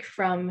can take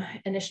from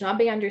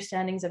Anishinaabe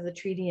understandings of the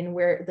treaty and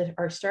where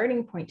our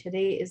starting point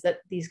today is that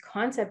these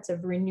concepts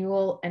of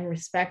renewal and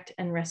respect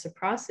and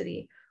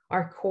reciprocity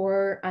are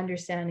core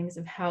understandings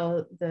of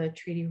how the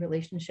treaty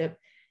relationship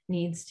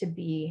needs to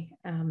be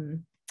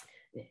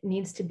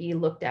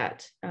looked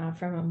at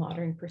from a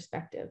modern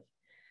perspective.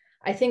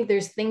 I think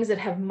there's things that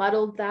have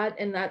muddled that,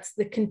 and that's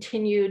the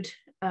continued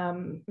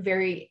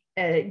very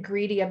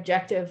greedy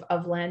objective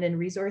of land and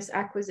resource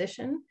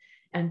acquisition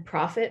and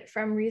profit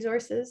from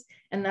resources.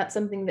 And that's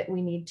something that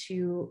we need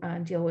to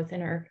deal with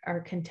in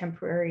our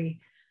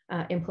contemporary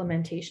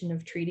implementation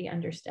of treaty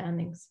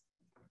understandings.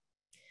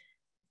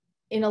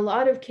 In a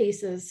lot of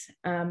cases,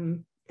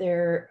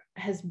 there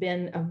has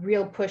been a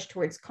real push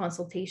towards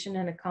consultation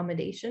and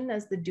accommodation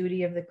as the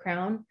duty of the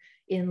Crown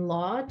in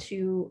law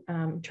to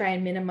try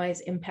and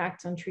minimize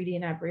impacts on treaty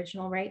and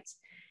Aboriginal rights.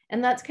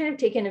 And that's kind of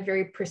taken a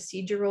very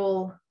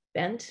procedural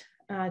bent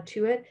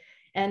to it.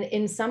 And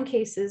in some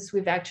cases,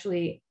 we've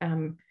actually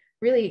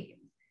really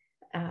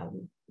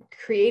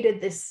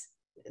created this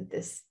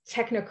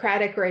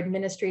technocratic or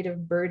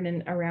administrative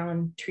burden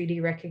around treaty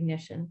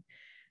recognition.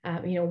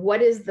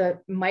 What is the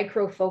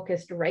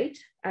micro-focused right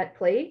at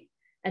play?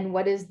 And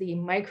what is the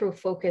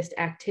micro-focused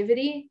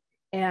activity?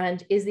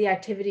 And is the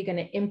activity going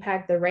to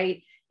impact the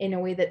right in a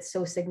way that's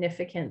so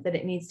significant that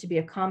it needs to be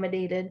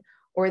accommodated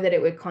or that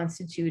it would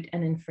constitute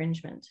an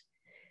infringement?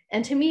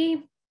 And to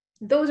me,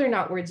 those are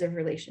not words of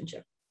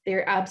relationship.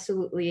 They're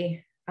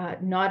absolutely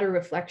not a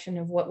reflection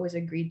of what was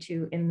agreed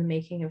to in the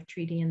making of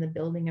treaty and the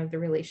building of the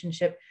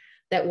relationship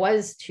that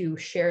was to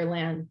share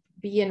land,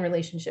 be in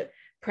relationship,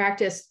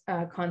 practice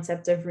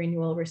concepts of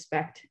renewal,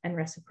 respect, and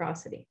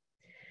reciprocity.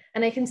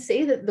 And I can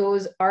say that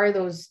those are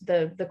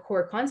the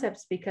core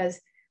concepts because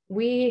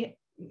we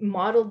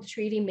modeled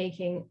treaty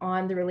making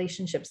on the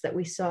relationships that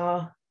we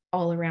saw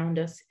all around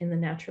us in the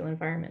natural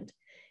environment.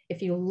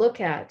 If you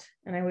look at,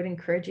 and I would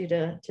encourage you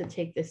to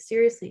take this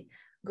seriously,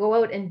 go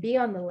out and be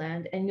on the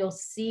land and you'll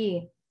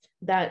see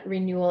that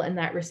renewal and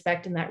that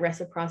respect and that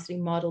reciprocity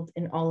modeled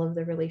in all of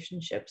the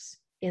relationships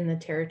in the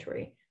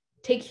territory.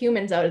 Take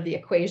humans out of the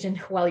equation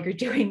while you're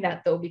doing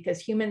that though, because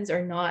humans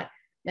are not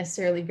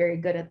necessarily very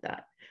good at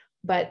that.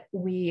 But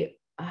we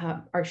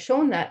are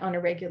shown that on a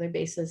regular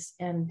basis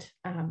and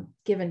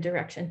given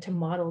direction to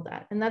model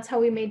that. And that's how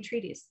we made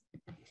treaties.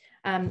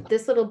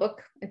 This little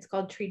book, it's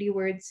called Treaty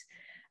Words.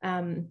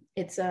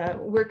 It's a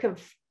work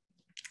of,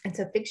 it's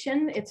a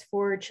fiction. It's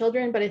for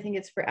children, but I think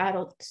it's for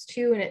adults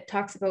too. And it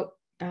talks about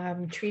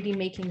treaty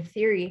making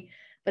theory,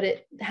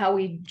 but how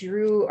we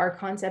drew our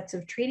concepts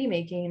of treaty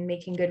making and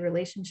making good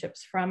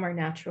relationships from our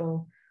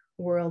natural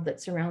world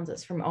that surrounds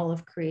us, from all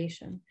of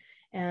creation.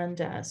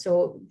 And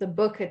so the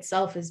book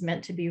itself is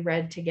meant to be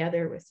read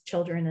together with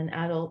children and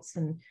adults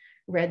and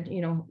read,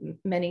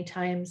 many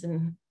times.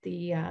 And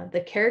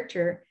the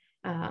character,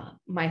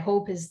 my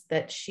hope is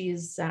that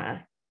she's,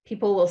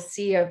 people will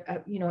see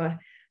a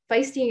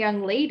feisty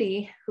young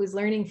lady who's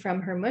learning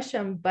from her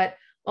mushum, but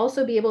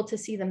also be able to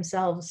see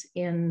themselves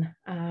in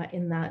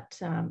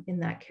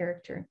that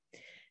character.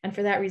 And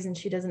for that reason,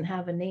 she doesn't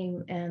have a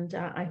name. And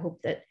I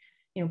hope that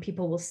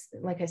people will,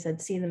 like I said,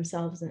 see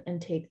themselves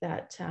and take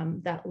that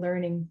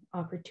learning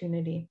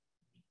opportunity.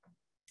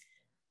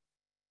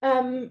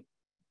 I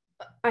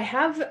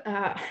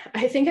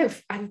think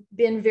I've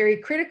been very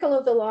critical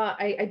of the law.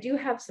 I do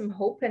have some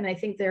hope, and I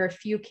think there are a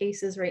few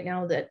cases right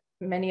now that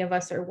many of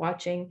us are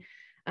watching.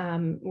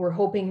 We're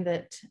hoping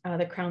that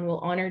the Crown will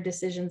honor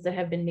decisions that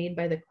have been made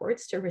by the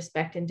courts to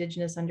respect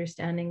Indigenous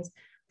understandings.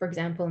 For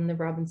example, in the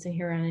Robinson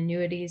Huron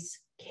Annuities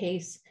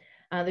case,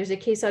 there's a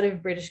case out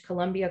of British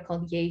Columbia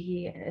called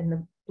Yehi in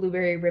the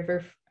Blueberry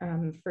River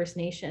First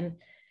Nation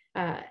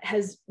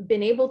has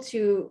been able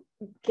to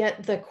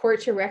get the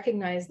court to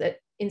recognize that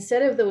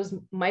instead of those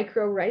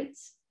micro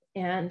rights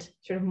and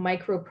sort of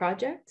micro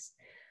projects,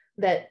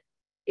 that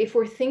if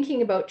we're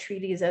thinking about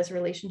treaties as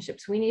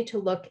relationships, we need to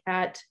look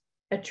at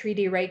a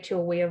treaty right to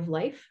a way of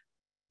life,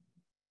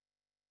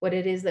 what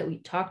it is that we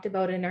talked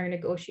about in our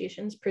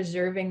negotiations,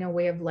 preserving a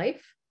way of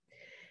life,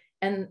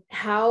 and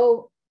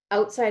how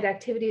outside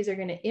activities are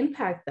going to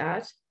impact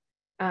that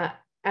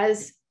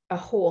as a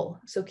whole.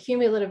 So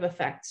cumulative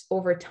effects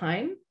over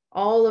time,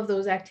 all of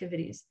those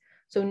activities.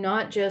 So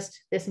not just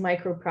this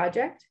micro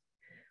project,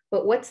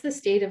 but what's the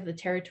state of the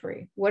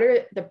territory? What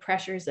are the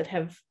pressures that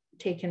have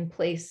taken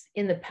place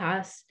in the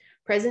past,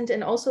 present,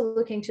 and also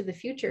looking to the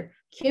future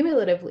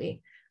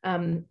cumulatively?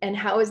 And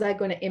how is that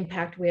going to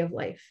impact way of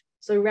life?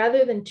 So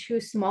rather than two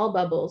small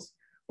bubbles,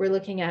 we're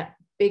looking at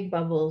big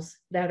bubbles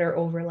that are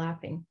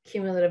overlapping,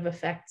 cumulative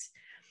effects,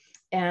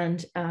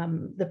 and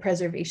the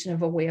preservation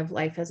of a way of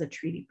life as a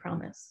treaty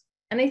promise.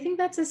 And I think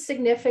that's a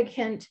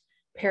significant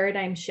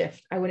paradigm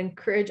shift. I would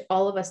encourage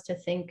all of us to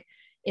think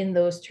in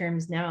those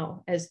terms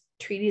now, as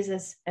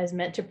treaties as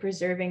meant to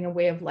preserving a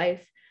way of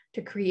life,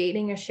 to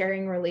creating a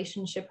sharing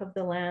relationship of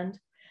the land,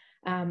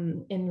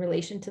 in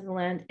relation to the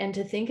land, and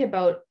to think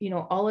about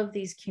all of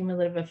these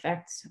cumulative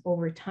effects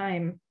over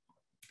time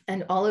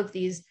and all of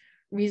these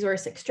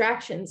resource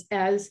extractions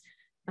as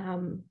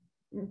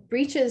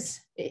breaches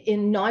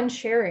in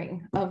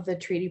non-sharing of the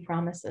treaty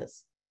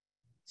promises.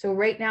 So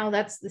right now,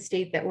 that's the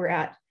state that we're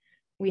at.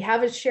 We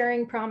have a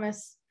sharing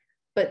promise,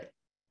 but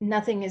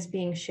nothing is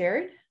being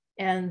shared,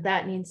 and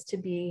that needs to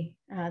be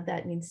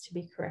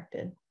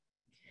corrected.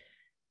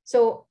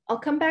 So I'll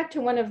come back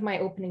to one of my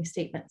opening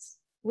statements.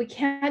 We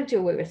can't do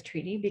away with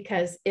treaty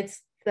because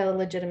it's the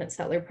legitimate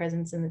settler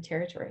presence in the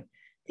territory.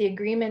 The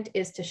agreement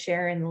is to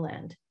share in the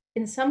land.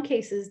 In some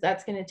cases,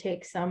 that's going to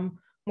take some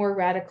more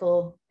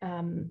radical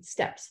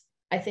steps.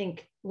 I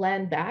think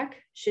land back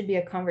should be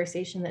a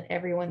conversation that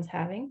everyone's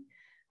having.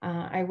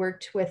 I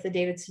worked with the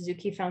David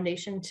Suzuki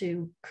Foundation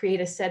to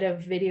create a set of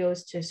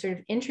videos to sort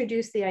of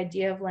introduce the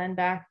idea of land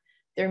back.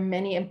 There are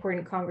many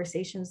important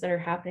conversations that are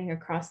happening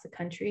across the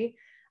country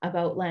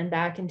about land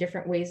back and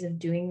different ways of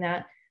doing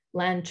that.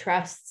 Land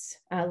trusts,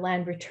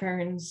 land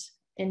returns,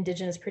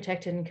 Indigenous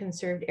protected and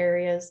conserved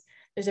areas.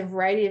 There's a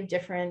variety of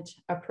different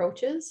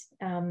approaches.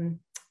 And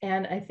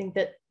I think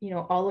that,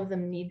 all of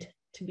them need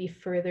to be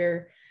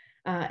further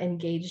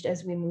engaged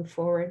as we move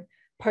forward.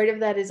 Part of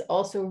that is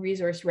also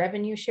resource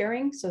revenue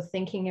sharing. So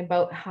thinking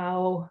about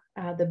how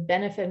the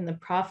benefit and the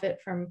profit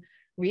from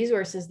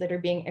resources that are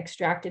being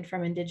extracted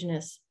from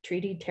Indigenous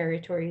treaty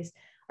territories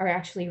are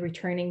actually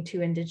returning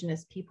to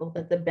Indigenous people,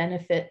 that the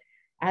benefit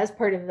as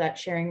part of that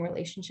sharing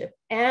relationship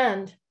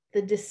and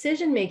the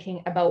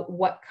decision-making about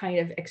what kind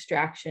of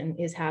extraction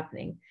is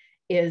happening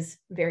is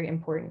very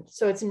important.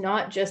 So it's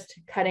not just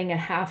cutting a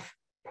half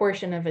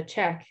portion of a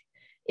check.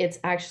 It's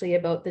actually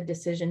about the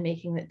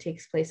decision-making that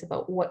takes place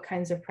about what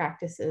kinds of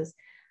practices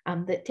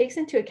that takes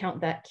into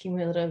account that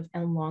cumulative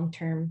and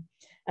long-term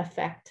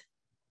effect.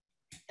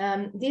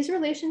 These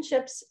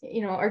relationships,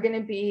 are going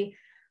to be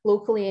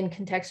locally and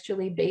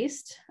contextually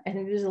based. I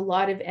think there's a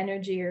lot of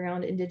energy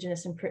around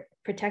Indigenous and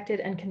protected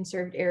and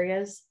conserved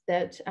areas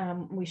that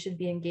we should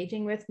be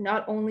engaging with,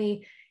 not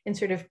only in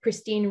sort of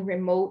pristine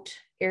remote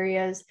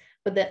areas,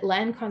 but that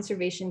land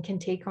conservation can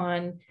take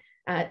on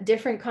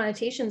different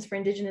connotations for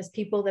Indigenous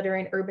people that are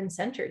in urban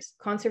centers.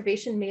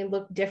 Conservation may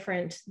look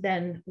different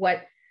than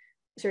what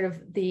sort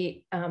of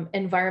the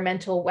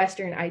environmental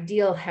Western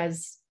ideal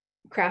has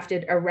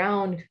crafted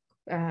around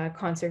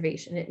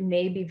conservation. It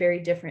may be very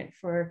different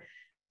for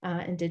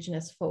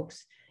Indigenous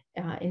folks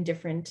in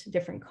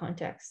different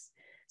contexts.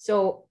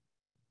 So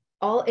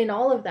in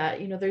all of that,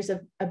 there's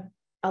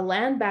a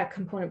land back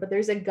component, but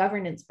there's a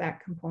governance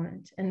back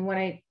component. And when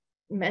I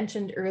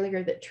mentioned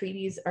earlier that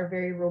treaties are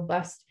very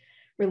robust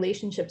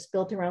relationships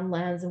built around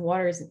lands and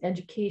waters and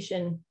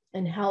education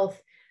and health,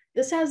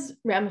 this has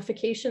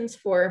ramifications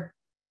for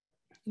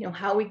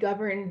how we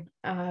govern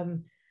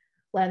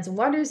lands and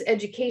waters,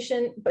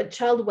 education, but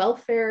child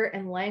welfare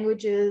and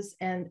languages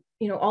and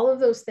all of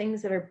those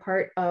things that are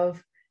part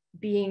of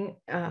being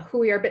who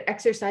we are, but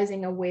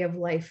exercising a way of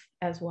life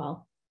as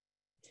well.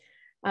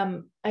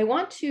 I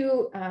want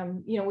to,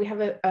 we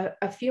have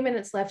a few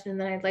minutes left, and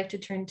then I'd like to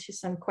turn to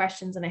some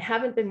questions, and I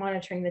haven't been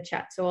monitoring the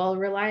chat, so I'll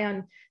rely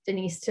on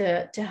Denise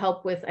to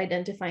help with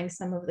identifying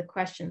some of the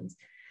questions.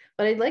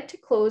 But I'd like to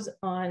close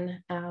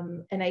on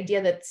an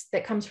idea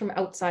that comes from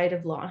outside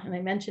of law. And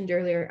I mentioned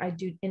earlier, I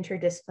do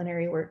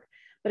interdisciplinary work,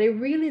 but I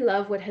really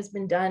love what has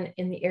been done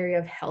in the area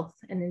of health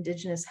and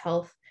Indigenous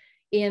health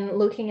in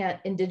looking at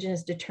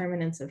Indigenous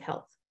determinants of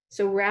health.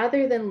 So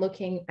rather than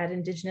looking at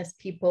Indigenous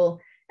people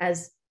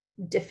as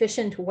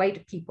deficient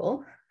white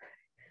people,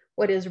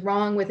 what is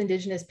wrong with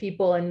Indigenous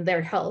people and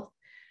their health,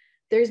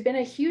 there's been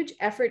a huge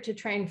effort to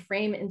try and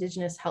frame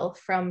Indigenous health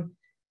from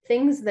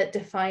things that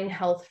define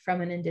health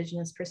from an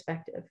Indigenous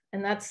perspective.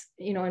 And that's,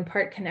 in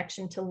part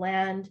connection to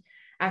land,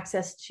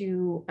 access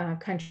to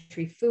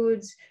country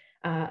foods,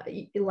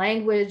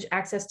 language,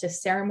 access to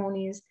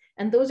ceremonies.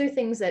 And those are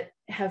things that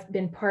have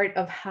been part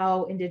of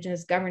how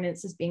Indigenous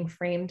governance is being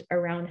framed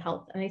around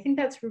health. And I think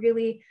that's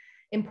really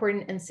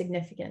important and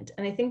significant.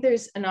 And I think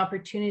there's an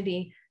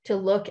opportunity to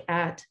look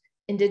at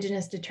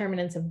Indigenous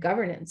determinants of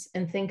governance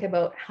and think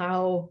about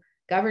how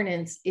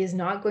governance is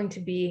not going to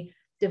be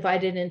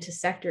divided into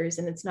sectors,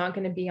 and it's not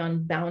going to be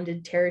on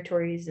bounded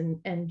territories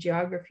and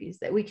geographies,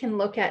 that we can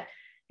look at,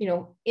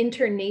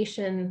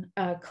 internation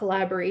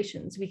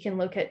collaborations. We can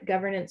look at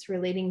governance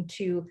relating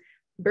to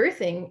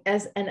birthing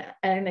as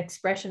an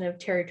expression of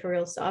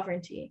territorial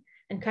sovereignty,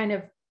 and kind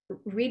of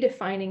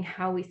redefining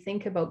how we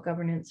think about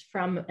governance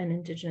from an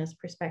Indigenous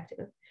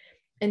perspective.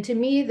 And to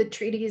me, the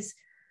treaties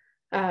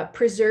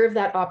preserve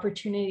that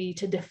opportunity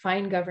to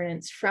define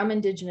governance from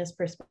Indigenous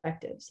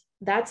perspectives.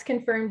 That's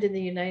confirmed in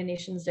the United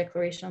Nations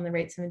Declaration on the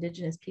Rights of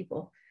Indigenous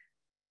People.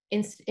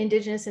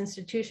 Indigenous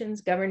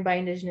institutions governed by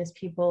Indigenous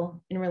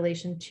people in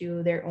relation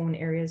to their own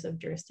areas of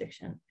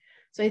jurisdiction.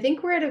 So I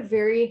think we're at a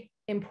very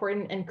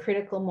important and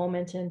critical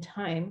moment in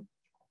time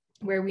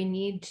where we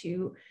need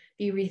to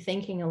be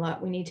rethinking a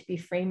lot. We need to be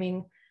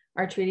framing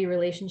our treaty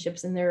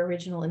relationships in their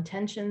original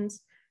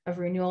intentions of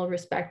renewal,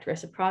 respect,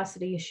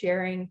 reciprocity,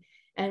 sharing,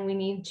 and we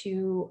need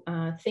to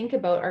think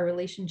about our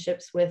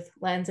relationships with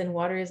lands and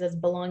waters as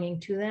belonging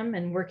to them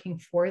and working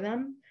for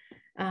them,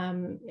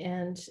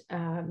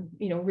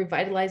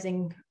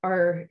 revitalizing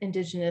our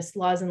Indigenous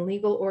laws and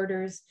legal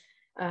orders,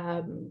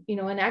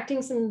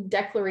 enacting some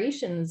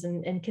declarations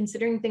and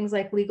considering things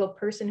like legal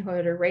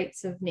personhood or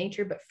rights of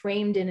nature, but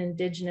framed in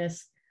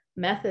Indigenous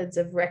methods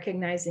of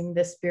recognizing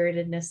the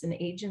spiritedness and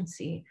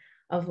agency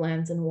of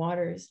lands and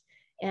waters.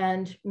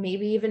 And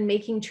maybe even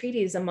making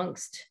treaties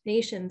amongst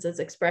nations as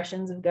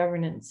expressions of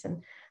governance.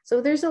 And so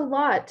there's a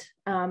lot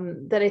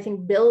that I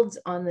think builds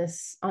on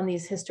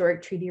these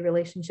historic treaty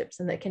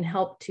relationships, and that can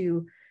help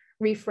to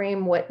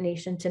reframe what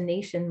nation to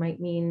nation might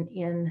mean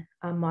in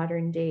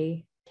modern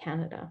day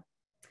Canada.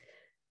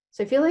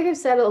 So I feel like I've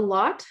said a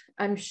lot.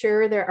 I'm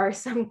sure there are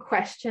some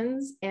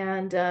questions,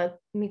 and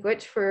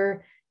miigwech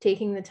for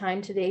taking the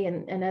time today.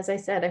 And as I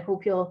said, I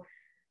hope you'll,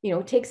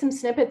 take some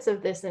snippets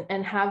of this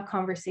and have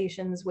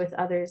conversations with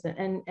others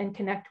and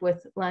connect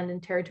with land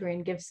and territory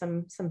and give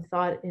some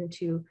thought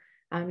into,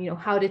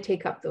 how to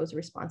take up those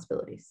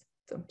responsibilities.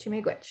 So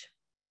miigwech.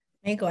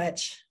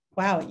 Miigwech.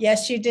 Wow.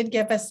 Yes, you did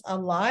give us a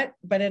lot,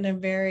 but in a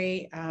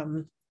very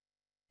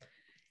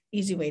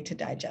easy way to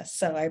digest.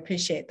 So I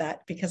appreciate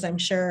that, because I'm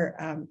sure,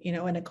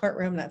 in a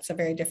courtroom, that's a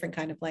very different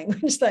kind of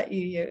language that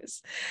you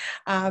use.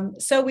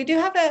 So we do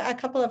have a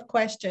couple of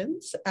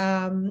questions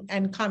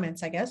and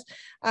comments, I guess.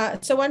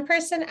 So one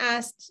person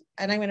asked,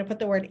 and I'm going to put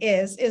the word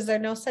is there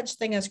no such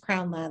thing as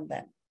Crown land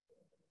then?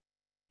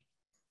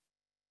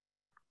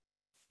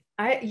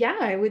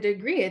 I would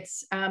agree.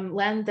 It's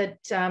land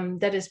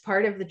that is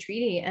part of the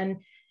treaty.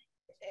 And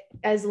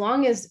as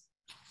long as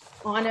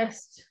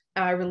honest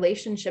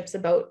relationships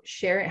about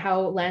sharing how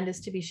land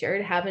is to be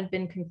shared haven't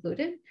been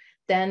concluded,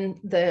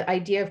 then the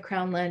idea of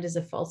Crown land is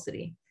a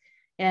falsity.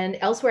 And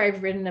elsewhere,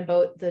 I've written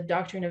about the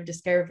doctrine of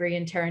discovery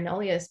and terra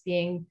nullius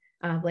being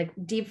like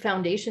deep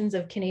foundations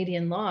of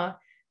Canadian law,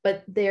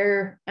 but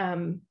they're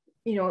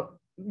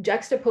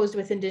juxtaposed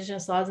with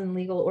Indigenous laws and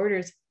legal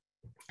orders.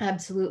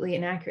 Absolutely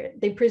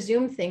inaccurate. They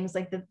presume things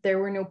like that there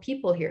were no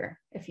people here.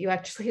 If you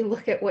actually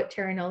look at what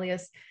terra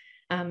nullius,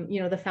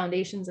 the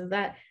foundations of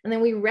that, and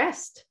then we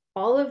rest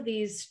all of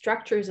these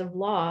structures of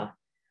law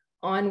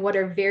on what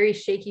are very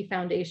shaky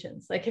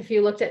foundations. Like if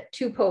you looked at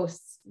two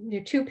posts,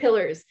 two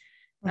pillars,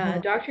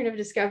 doctrine of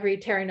discovery,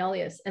 terra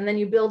nullius, and then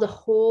you build a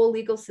whole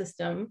legal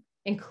system,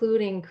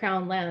 including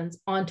Crown lands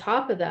on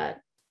top of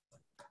that,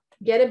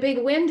 get a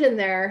big wind in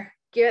there,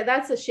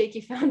 that's a shaky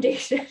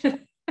foundation.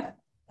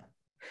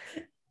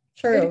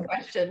 True. Good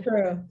question.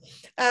 True.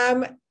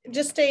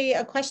 Just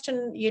a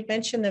question. You'd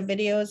mentioned the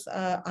videos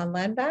on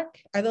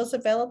Landback. Are those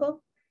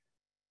available?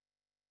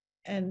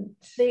 And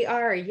they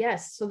are,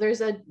 yes. So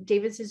there's a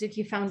David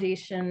Suzuki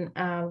Foundation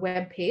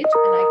webpage, and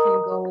I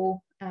can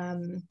go,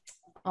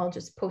 I'll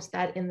just post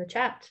that in the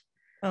chat.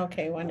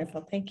 Okay,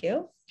 wonderful. Thank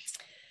you.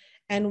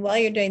 And while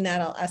you're doing that,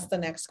 I'll ask the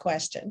next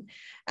question.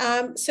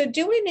 So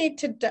do we need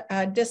to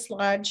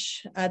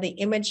dislodge the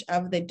image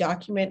of the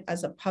document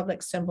as a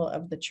public symbol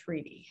of the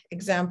treaty?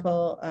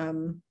 Example,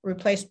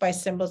 replaced by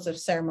symbols of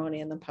ceremony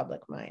in the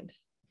public mind?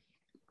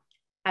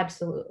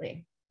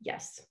 Absolutely,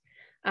 yes.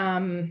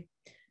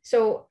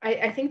 So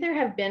I think there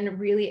have been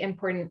really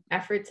important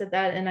efforts at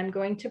that, and I'm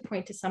going to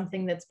point to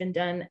something that's been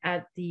done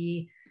at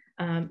the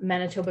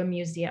Manitoba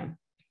Museum.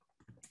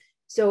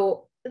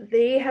 So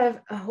they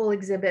have a whole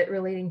exhibit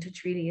relating to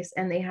treaties,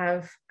 and they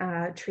have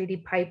treaty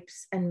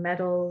pipes and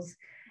medals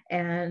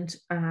and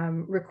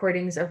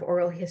recordings of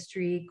oral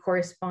history,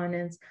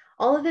 correspondence,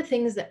 all of the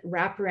things that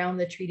wrap around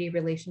the treaty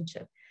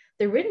relationship.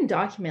 The written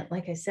document,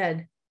 like I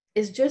said,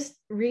 is just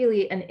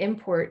really an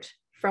import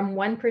from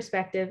one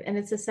perspective, and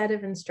it's a set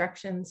of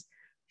instructions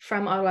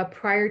from Ottawa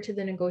prior to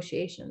the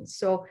negotiations.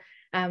 So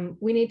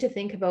we need to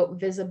think about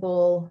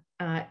visible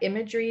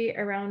imagery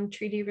around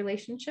treaty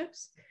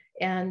relationships,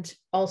 and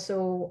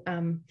also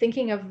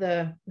thinking of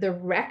the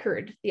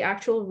record, the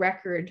actual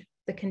record,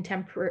 the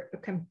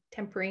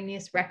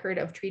contemporaneous record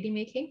of treaty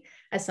making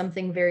as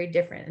something very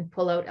different, and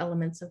pull out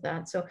elements of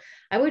that. So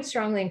I would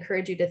strongly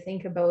encourage you to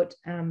think about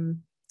and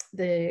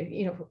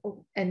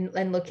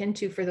look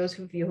into, for those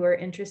of you who are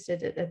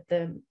interested, at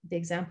the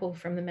example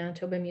from the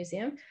Manitoba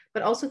Museum,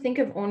 but also think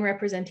of own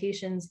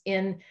representations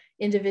in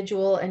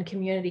individual and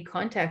community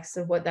contexts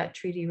of what that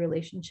treaty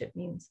relationship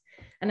means.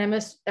 And I'm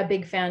a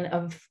big fan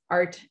of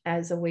art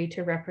as a way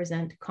to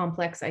represent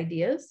complex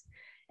ideas.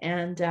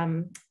 And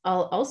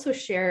I'll also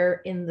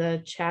share in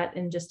the chat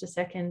in just a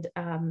second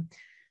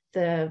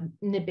the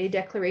Nibé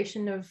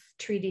Declaration of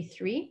Treaty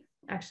 3.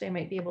 Actually, I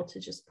might be able to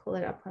just pull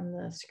it up on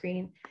the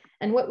screen.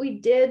 And what we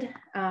did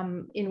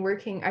in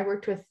working, I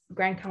worked with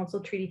Grand Council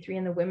Treaty 3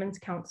 and the Women's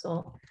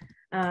Council.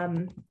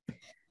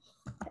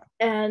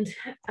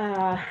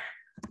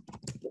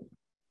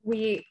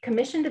 We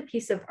commissioned a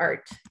piece of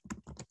art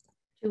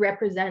to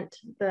represent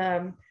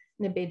the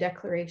Nibé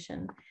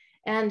Declaration.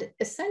 And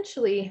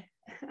essentially,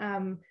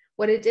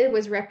 what it did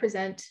was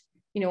represent,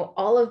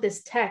 all of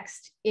this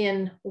text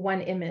in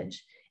one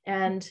image.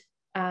 And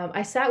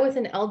I sat with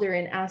an elder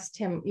and asked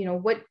him,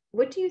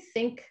 what do you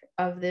think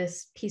of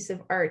this piece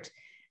of art?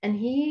 And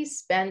he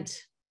spent,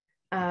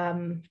 I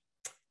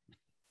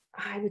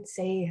would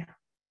say,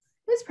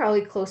 it was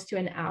probably close to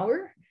an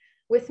hour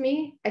with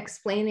me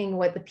explaining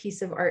what the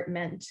piece of art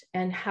meant,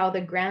 and how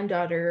the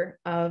granddaughter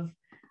of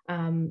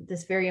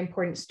this very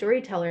important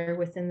storyteller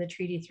within the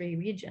Treaty 3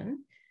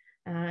 region,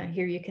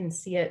 here you can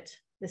see it.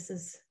 This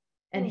is,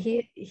 and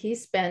he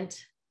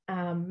spent,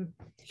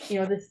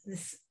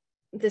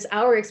 this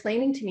hour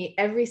explaining to me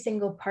every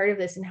single part of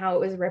this, and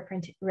how it was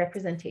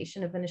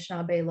representation of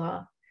Anishinaabe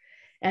law,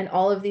 and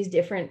all of these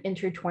different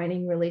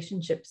intertwining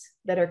relationships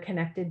that are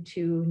connected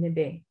to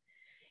Nibé.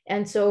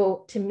 And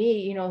so to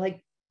me,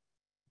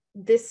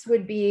 this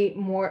would be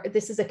more,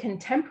 this is a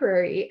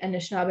contemporary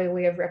Anishinaabe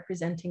way of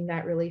representing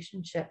that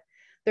relationship.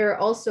 there are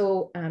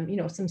also, you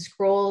know, some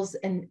scrolls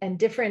and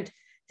different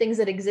things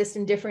that exist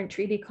in different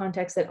treaty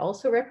contexts that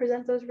also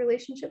represent those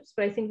relationships.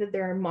 But I think that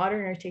there are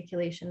modern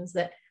articulations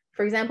that,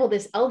 for example,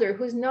 this elder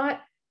who's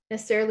not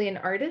necessarily an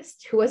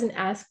artist, who wasn't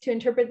asked to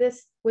interpret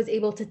this, was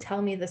able to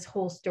tell me this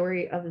whole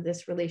story of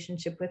this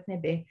relationship with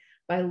Nebe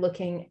by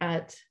looking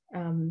at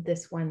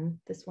this one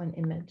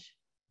image.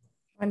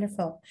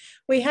 Wonderful.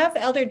 We have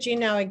Elder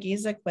Gene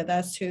Gizik with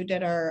us, who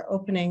did our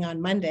opening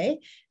on Monday,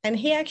 and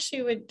he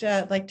actually would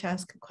like to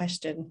ask a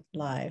question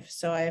live.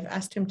 So I've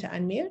asked him to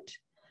unmute.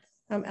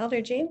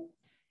 Elder Gene?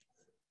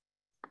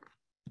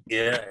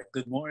 Yeah,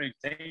 good morning.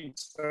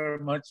 Thanks very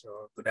much,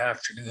 or good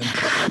afternoon.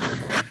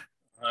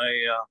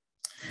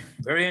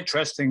 Very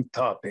interesting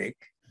topic.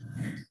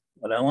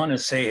 What I want to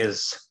say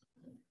is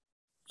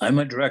I'm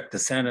a direct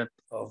descendant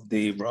of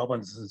the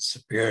Robinson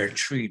Superior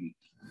Treaty,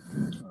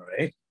 all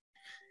right?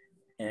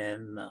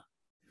 And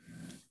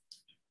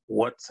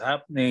what's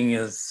happening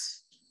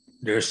is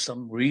there's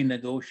some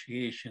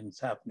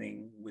renegotiations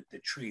happening with the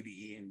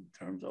treaty in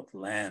terms of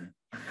land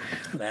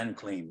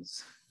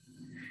claims.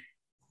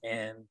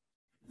 And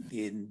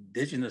the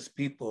indigenous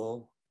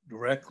people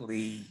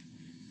directly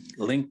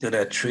linked to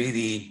that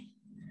treaty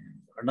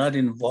are not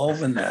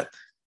involved in that.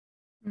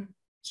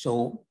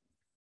 So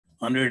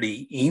under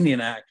the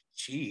Indian Act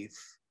chief,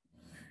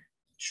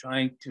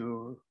 trying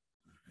to,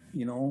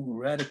 you know,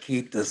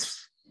 eradicate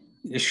this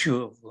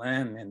issue of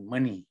land and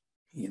money,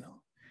 you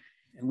know,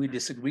 and we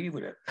disagree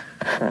with it.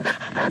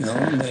 You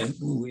know,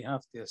 we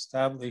have to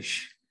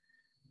establish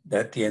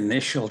that the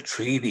initial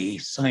treaty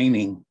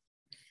signing,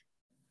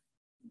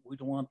 we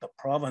don't want the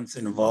province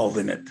involved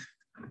in it.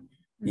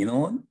 You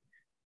know,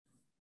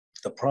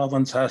 the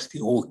province has to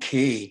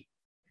okay,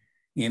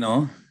 you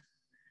know,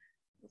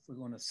 if we're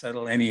going to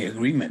settle any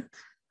agreement.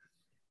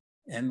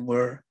 And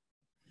we're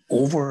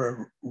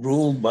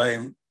overruled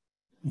by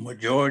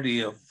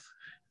majority of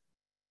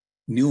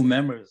new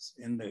members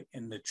in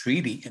the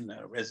treaty, in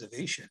the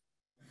reservation.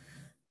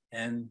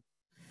 And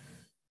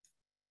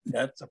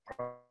that's a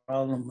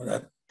problem with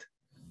that.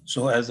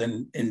 So as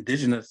an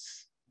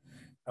indigenous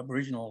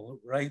Aboriginal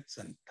rights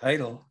and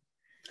title,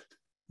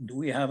 do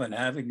we have an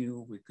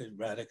avenue we could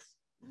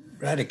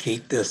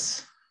eradicate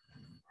this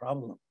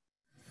problem?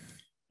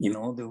 You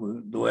know,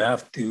 do we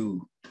have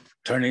to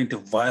turn into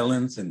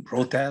violence and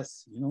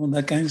protests, you know,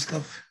 that kind of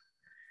stuff?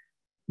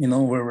 You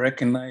know, we're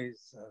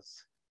recognized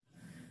as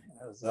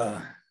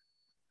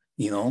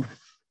you know,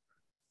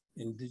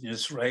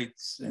 Indigenous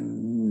rights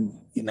in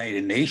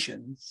United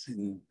Nations,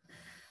 and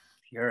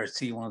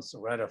PRC wants to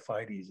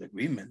ratify these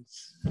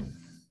agreements.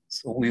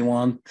 So we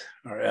want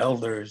our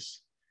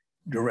elders,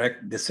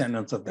 direct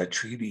descendants of that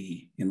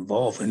treaty,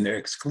 involved, and they're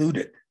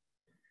excluded.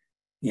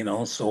 You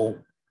know, so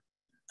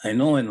I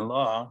know in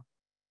law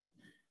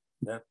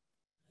that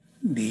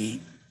the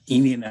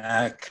Indian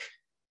Act,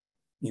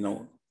 you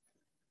know,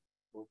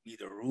 will be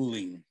the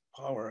ruling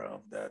power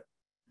of that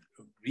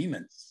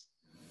agreements,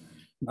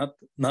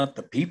 not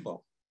the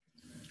people,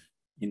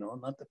 you know,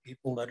 not the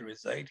people that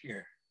reside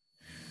here.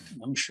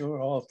 I'm sure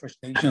all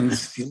First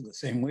Nations feel the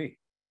same way.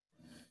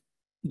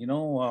 You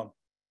know,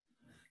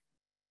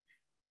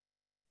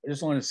 I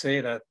just want to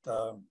say that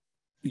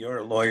you're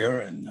a lawyer,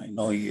 and I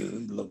know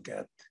you look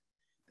at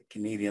the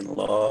Canadian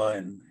law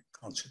and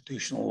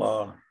constitutional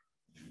law.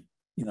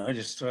 You know, I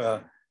just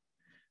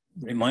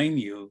remind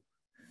you,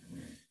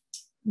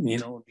 you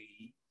know,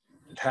 the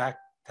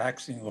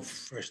taxing of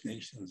First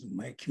Nations in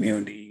my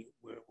community,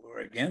 we're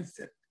against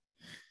it.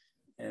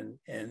 And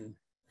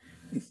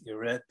if you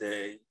read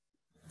the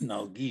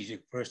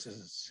Nalgesic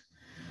versus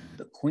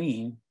the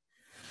Queen,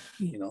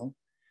 you know,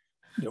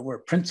 there were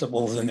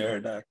principles in there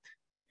that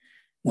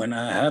when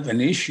I have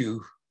an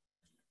issue,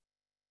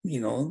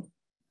 you know,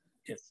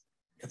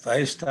 if I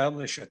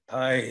establish a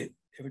tie,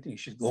 everything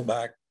should go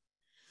back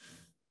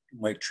to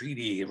my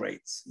treaty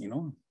rights, you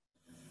know,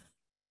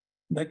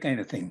 that kind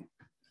of thing.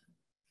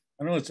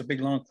 I know it's a big,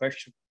 long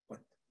question, but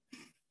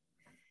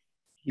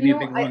give me a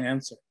big, long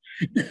answer.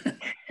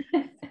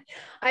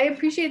 I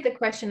appreciate the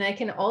question. I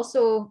can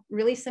also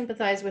really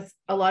sympathize with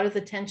a lot of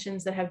the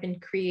tensions that have been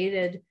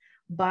created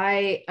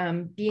by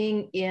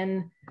being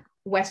in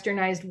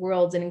Westernized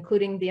worlds, and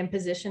including the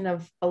imposition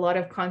of a lot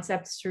of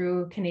concepts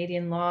through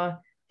Canadian law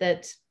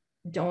that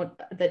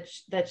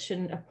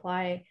shouldn't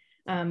apply.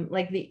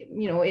 Like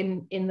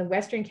in the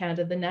Western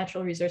Canada, the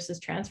Natural Resources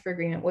Transfer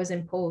Agreement was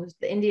imposed.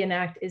 The Indian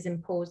Act is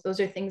imposed. Those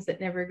are things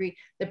that never agree.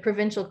 The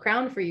provincial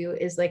crown for you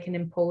is like an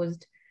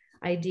imposed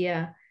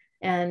idea.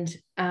 And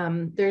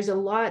there's a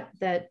lot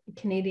that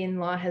Canadian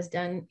law has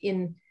done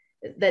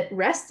that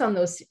rests on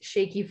those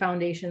shaky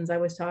foundations I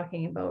was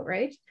talking about,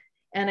 right?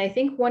 And I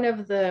think one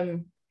of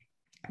the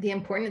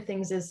important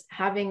things is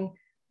having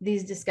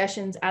these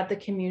discussions at the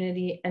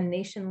community and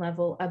nation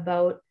level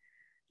about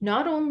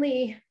not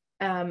only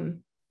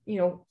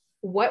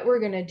what we're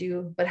going to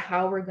do, but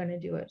how we're going to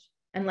do it.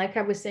 And like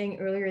I was saying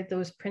earlier,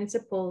 those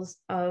principles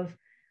of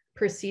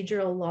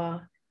procedural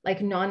law,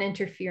 like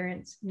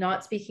non-interference,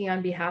 not speaking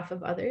on behalf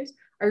of others,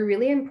 are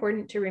really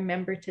important to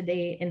remember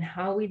today in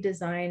how we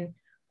design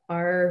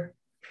our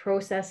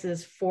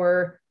processes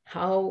for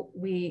how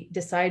we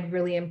decide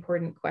really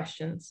important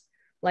questions,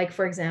 like,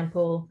 for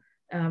example,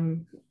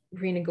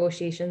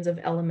 renegotiations of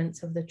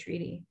elements of the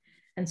treaty.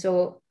 And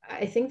so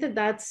I think that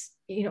that's,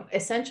 you know,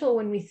 essential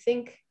when we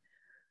think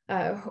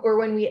or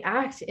when we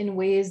act in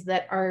ways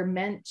that are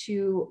meant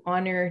to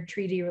honor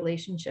treaty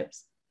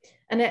relationships.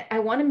 And I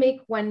want to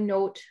make one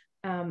note,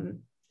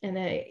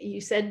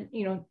 you said,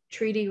 you know,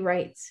 treaty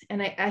rights.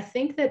 And I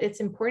think that it's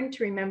important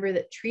to remember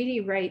that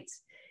treaty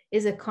rights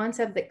is a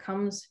concept that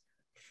comes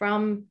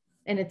from,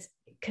 and it's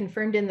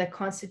confirmed in the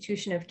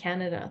Constitution of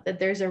Canada, that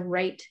there's a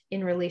right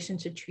in relation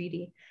to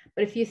treaty.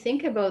 But if you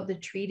think about the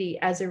treaty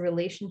as a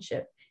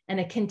relationship and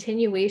a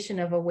continuation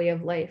of a way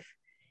of life,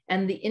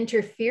 and the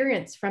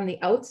interference from the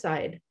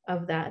outside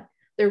of that,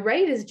 the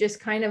right is just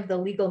kind of the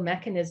legal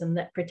mechanism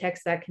that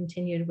protects that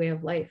continued way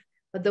of life.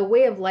 But the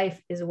way of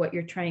life is what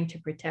you're trying to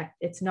protect.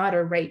 It's not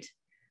a right.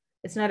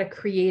 It's not a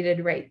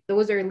created right.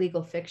 Those are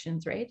legal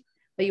fictions, right?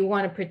 But you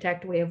want to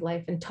protect way of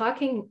life. And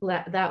talking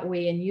that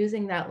way and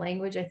using that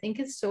language, I think,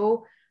 is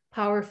so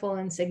powerful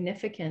and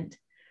significant.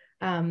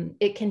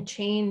 It can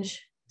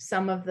change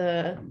some of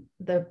the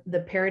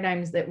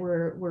paradigms that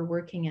we're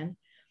working in.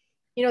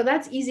 You know,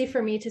 that's easy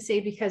for me to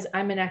say because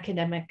I'm an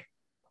academic,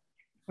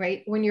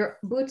 right? When you're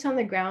boots on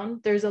the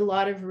ground, there's a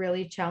lot of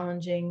really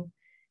challenging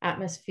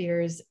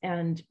atmospheres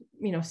and,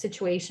 you know,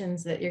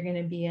 situations that you're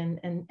going to be in,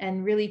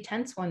 and really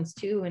tense ones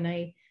too. And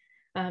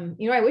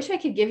you know, I wish I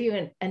could give you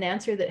an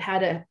answer that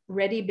had a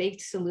ready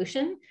baked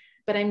solution,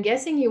 but I'm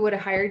guessing you would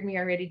have hired me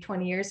already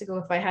 20 years ago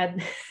if I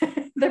had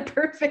the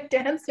perfect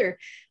answer.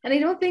 And I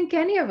don't think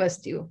any of us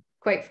do,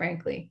 quite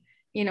frankly.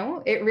 You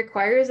know, it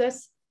requires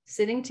us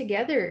sitting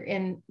together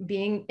and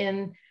being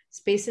in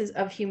spaces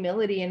of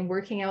humility and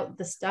working out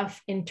the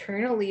stuff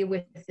internally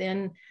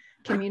within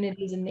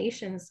communities and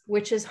nations,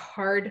 which is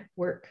hard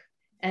work.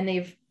 And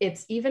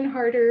it's even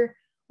harder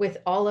with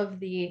all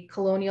of the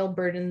colonial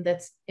burden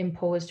that's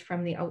imposed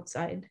from the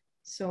outside.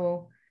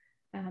 So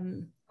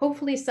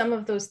hopefully some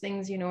of those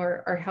things, you know,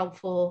 are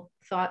helpful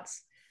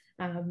thoughts.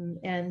 You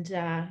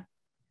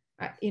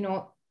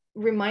know,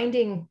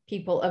 reminding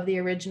people of the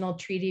original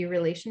treaty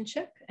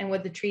relationship and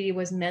what the treaty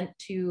was meant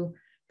to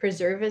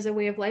preserve as a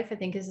way of life, I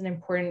think, is an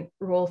important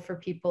role for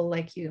people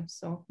like you.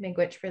 So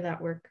miigwech for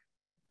that work.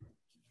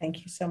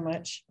 Thank you so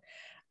much.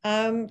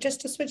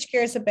 Just to switch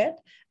gears a bit,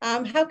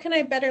 how can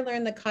I better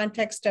learn the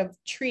context of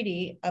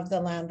treaty of the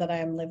land that I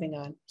am living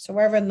on? So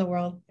wherever in the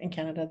world, in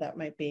Canada, that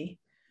might be.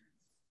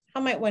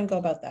 How might one go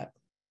about that?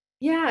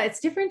 Yeah, it's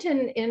different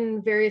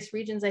in various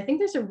regions. I think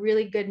there's a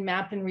really good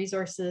map and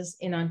resources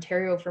in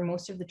Ontario for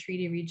most of the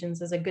treaty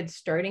regions as a good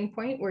starting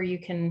point where you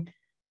can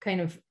kind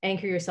of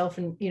anchor yourself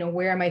in, you know,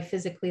 where am I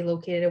physically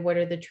located? What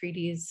are the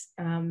treaties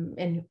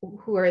and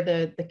who are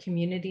the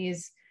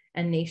communities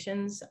and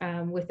nations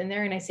within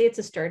there? And I say it's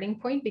a starting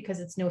point because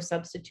it's no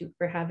substitute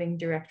for having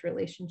direct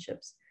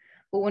relationships.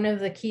 But one of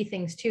the key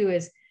things too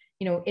is,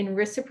 you know, in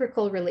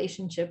reciprocal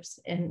relationships,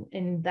 and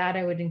in that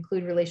I would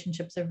include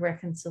relationships of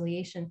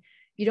reconciliation,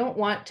 you don't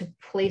want to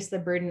place the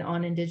burden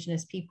on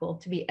Indigenous people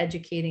to be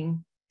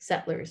educating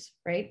settlers,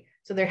 right?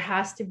 So there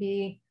has to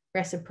be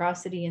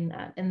reciprocity in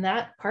that. And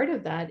that part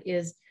of that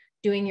is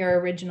doing your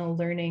original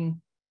learning,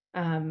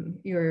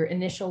 your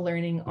initial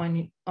learning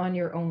on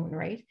your own,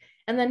 right?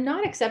 And then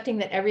not accepting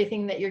that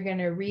everything that you're going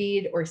to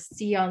read or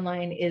see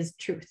online is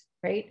truth,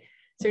 right?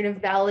 Sort of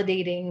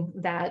validating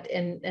that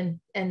and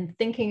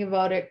thinking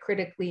about it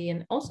critically,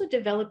 and also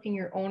developing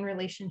your own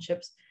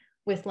relationships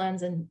with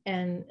lands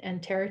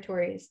and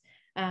territories.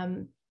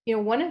 You know,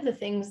 one of the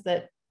things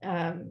that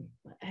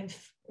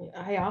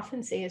I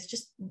often say is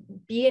just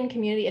be in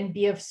community and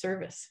be of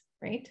service,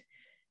 right?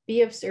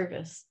 Be of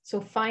service.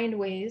 So find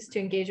ways to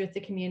engage with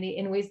the community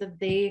in ways that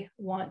they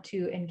want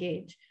to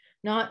engage,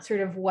 not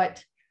sort of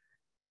what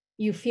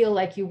you feel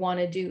like you want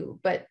to do,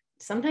 but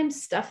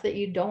sometimes stuff that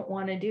you don't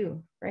want to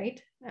do,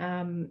 right?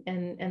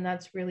 And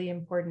that's really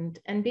important.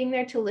 And being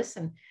there to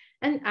listen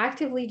and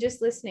actively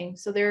just listening.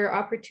 So there are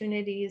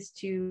opportunities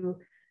to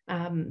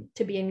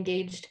be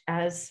engaged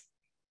as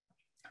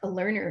a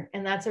learner.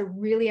 And that's a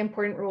really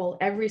important role.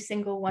 Every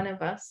single one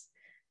of us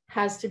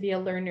has to be a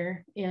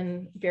learner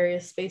in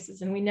various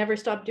spaces, and we never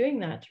stop doing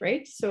that,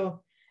 right?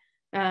 So,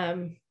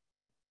 you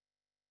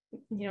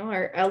know,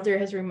 our elder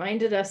has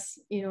reminded us,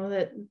 you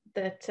know,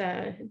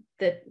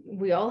 that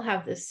we all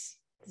have this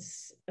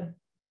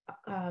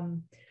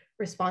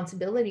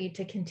responsibility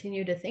to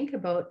continue to think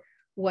about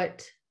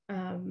what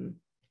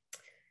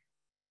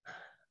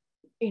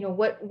you know,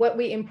 what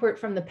we import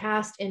from the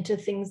past into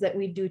things that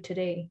we do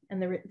today,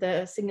 and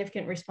the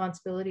significant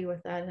responsibility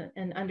with that,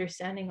 and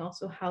understanding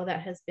also how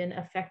that has been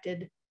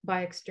affected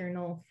by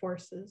external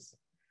forces.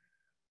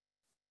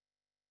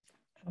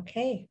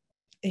 Okay,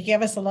 you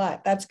gave us a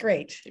lot. That's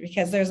great,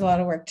 because there's a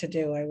lot of work to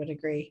do, I would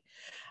agree.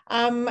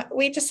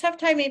 We just have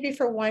time maybe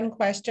for one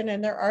question,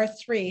 and there are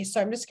three, so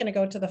I'm just going to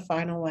go to the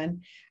final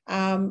one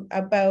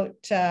about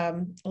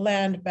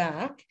land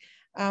back.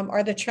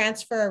 Or the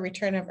transfer or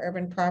return of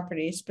urban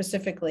property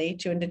specifically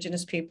to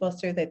Indigenous people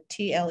through the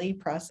TLE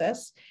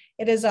process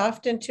It is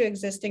often to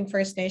existing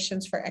First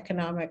Nations for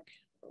economic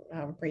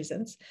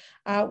reasons.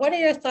 What are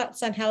your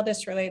thoughts on how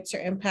this relates or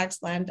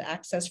impacts land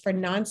access for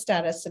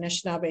non-status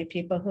Anishinaabe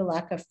people who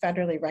lack a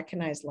federally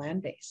recognized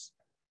land base?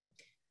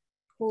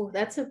 Oh,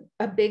 that's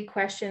a big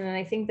question. And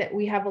I think that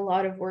we have a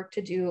lot of work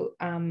to do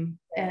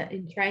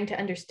in trying to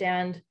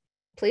understand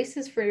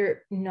places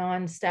for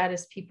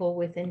non-status people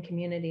within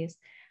communities.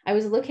 I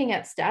was looking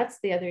at stats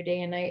the other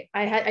day, and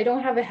I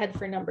don't have a head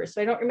for numbers,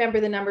 so I don't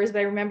remember the numbers, but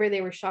I remember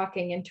they were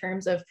shocking in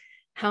terms of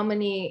how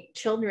many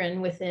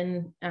children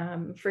within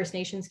First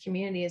Nations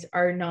communities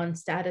are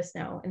non-status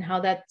now, and how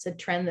that's a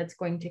trend that's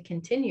going to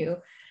continue.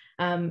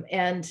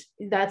 And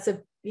that's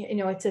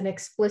it's an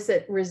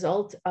explicit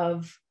result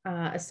of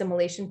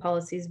assimilation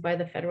policies by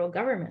the federal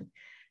government.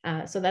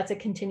 So that's a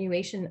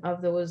continuation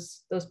of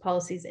those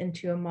policies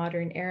into a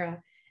modern era.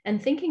 And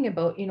thinking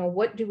about,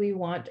 what do we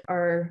want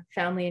our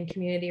family and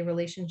community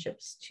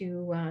relationships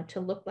to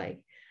look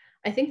like?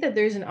 I think that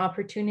there's an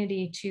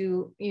opportunity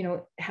to,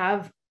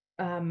 have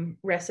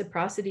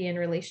reciprocity in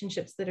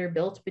relationships that are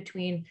built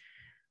between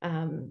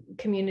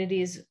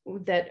communities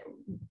that,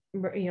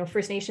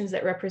 First Nations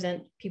that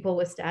represent people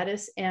with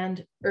status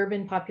and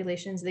urban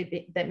populations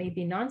that may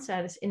be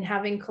non-status, in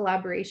having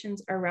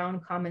collaborations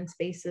around common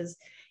spaces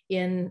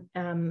in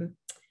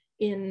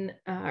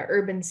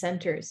urban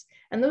centers.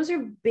 And those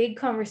are big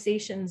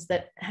conversations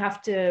that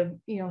have to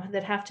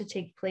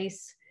take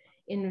place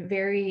in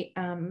very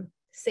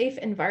safe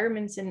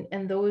environments,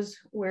 and those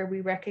where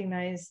we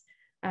recognize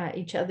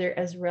each other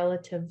as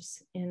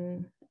relatives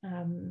in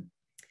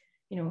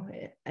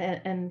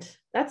and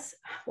that's,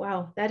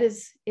 wow, it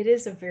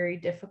is a very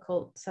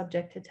difficult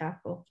subject to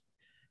tackle.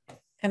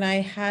 And I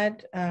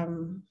had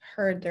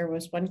heard there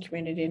was one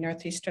community in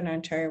Northeastern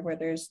Ontario where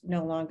there's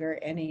no longer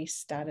any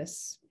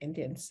status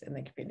Indians in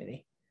the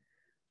community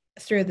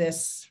through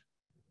this,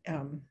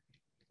 2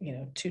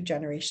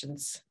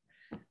 generations.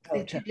 The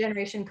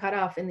 2-generation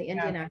cutoff in the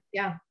Indian Act.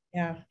 Yeah.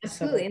 Yeah,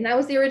 absolutely. And that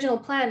was the original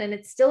plan, and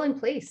it's still in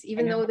place,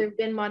 even though there have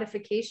been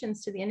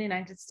modifications to the Indian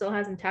Act. It still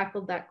hasn't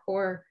tackled that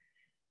core.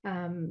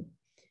 I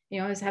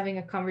was having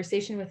a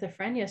conversation with a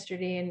friend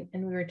yesterday,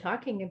 and we were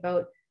talking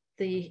about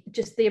the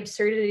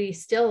absurdity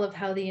still of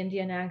how the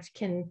Indian Act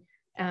can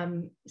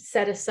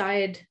set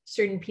aside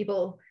certain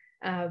people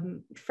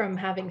from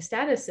having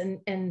status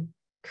and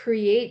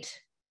create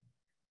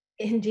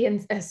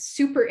Indians a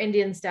super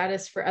Indian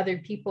status for other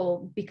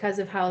people because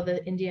of how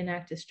the Indian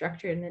Act is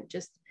structured, and it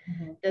just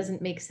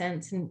doesn't make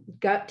sense. And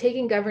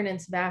taking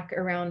governance back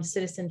around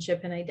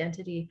citizenship and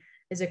identity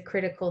is a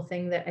critical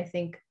thing that I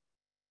think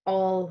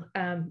all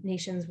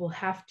nations will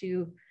have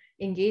to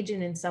engage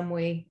in some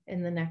way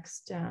in the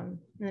next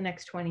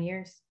 20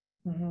 years.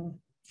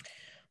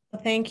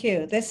 Well, thank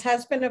you. This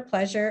has been a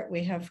pleasure.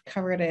 We have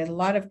covered a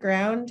lot of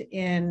ground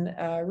in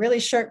a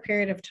really short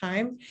period of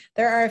time.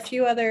 There are a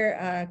few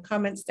other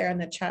comments there in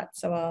the chat,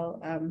 so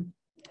I'll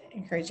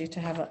encourage you to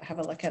have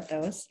a look at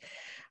those.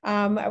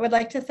 I would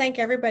like to thank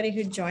everybody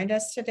who joined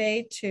us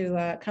today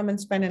to come and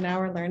spend an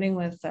hour learning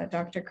with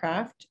Dr.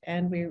 Craft,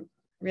 and we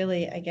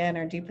really, again,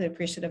 are deeply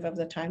appreciative of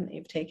the time that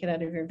you've taken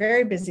out of your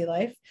very busy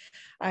life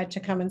to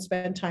come and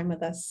spend time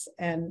with us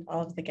and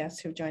all of the guests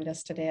who've joined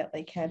us today at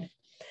Lakehead.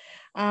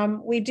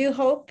 We do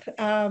hope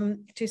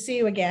to see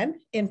you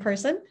again in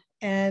person.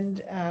 And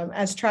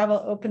as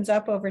travel opens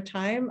up over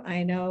time,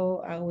 I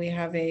know we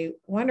have a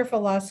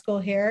wonderful law school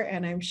here,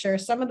 and I'm sure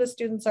some of the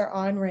students are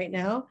on right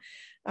now.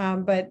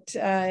 But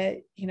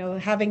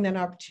having an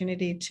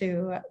opportunity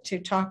to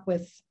talk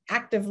with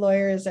active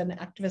lawyers and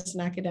activists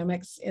and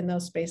academics in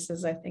those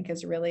spaces, I think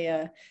is really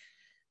a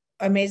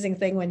amazing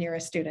thing when you're a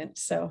student.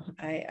 So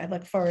I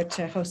look forward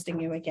to hosting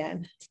you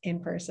again in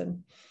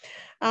person.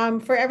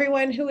 For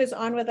everyone who is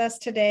on with us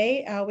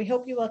today, we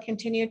hope you will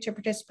continue to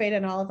participate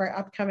in all of our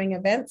upcoming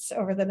events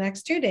over the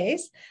next 2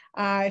 days.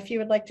 If you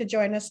would like to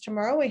join us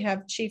tomorrow, we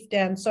have Chief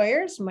Dan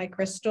Sawyers, Mike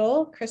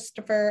Ristool,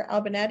 Christopher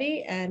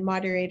Albanetti, and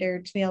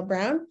moderator Tennille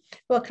Brown.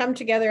 We'll come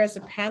together as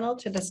a panel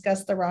to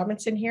discuss the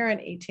Robinson here on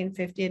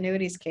 1850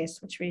 annuities case,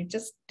 which we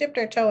just dipped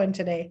our toe in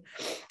today.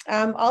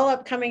 All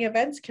upcoming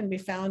events can be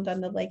found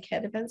on the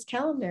Lakehead events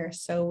calendar.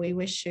 So we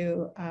wish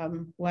you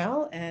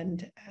well,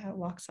 and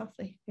walk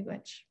softly.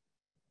 Miigwech.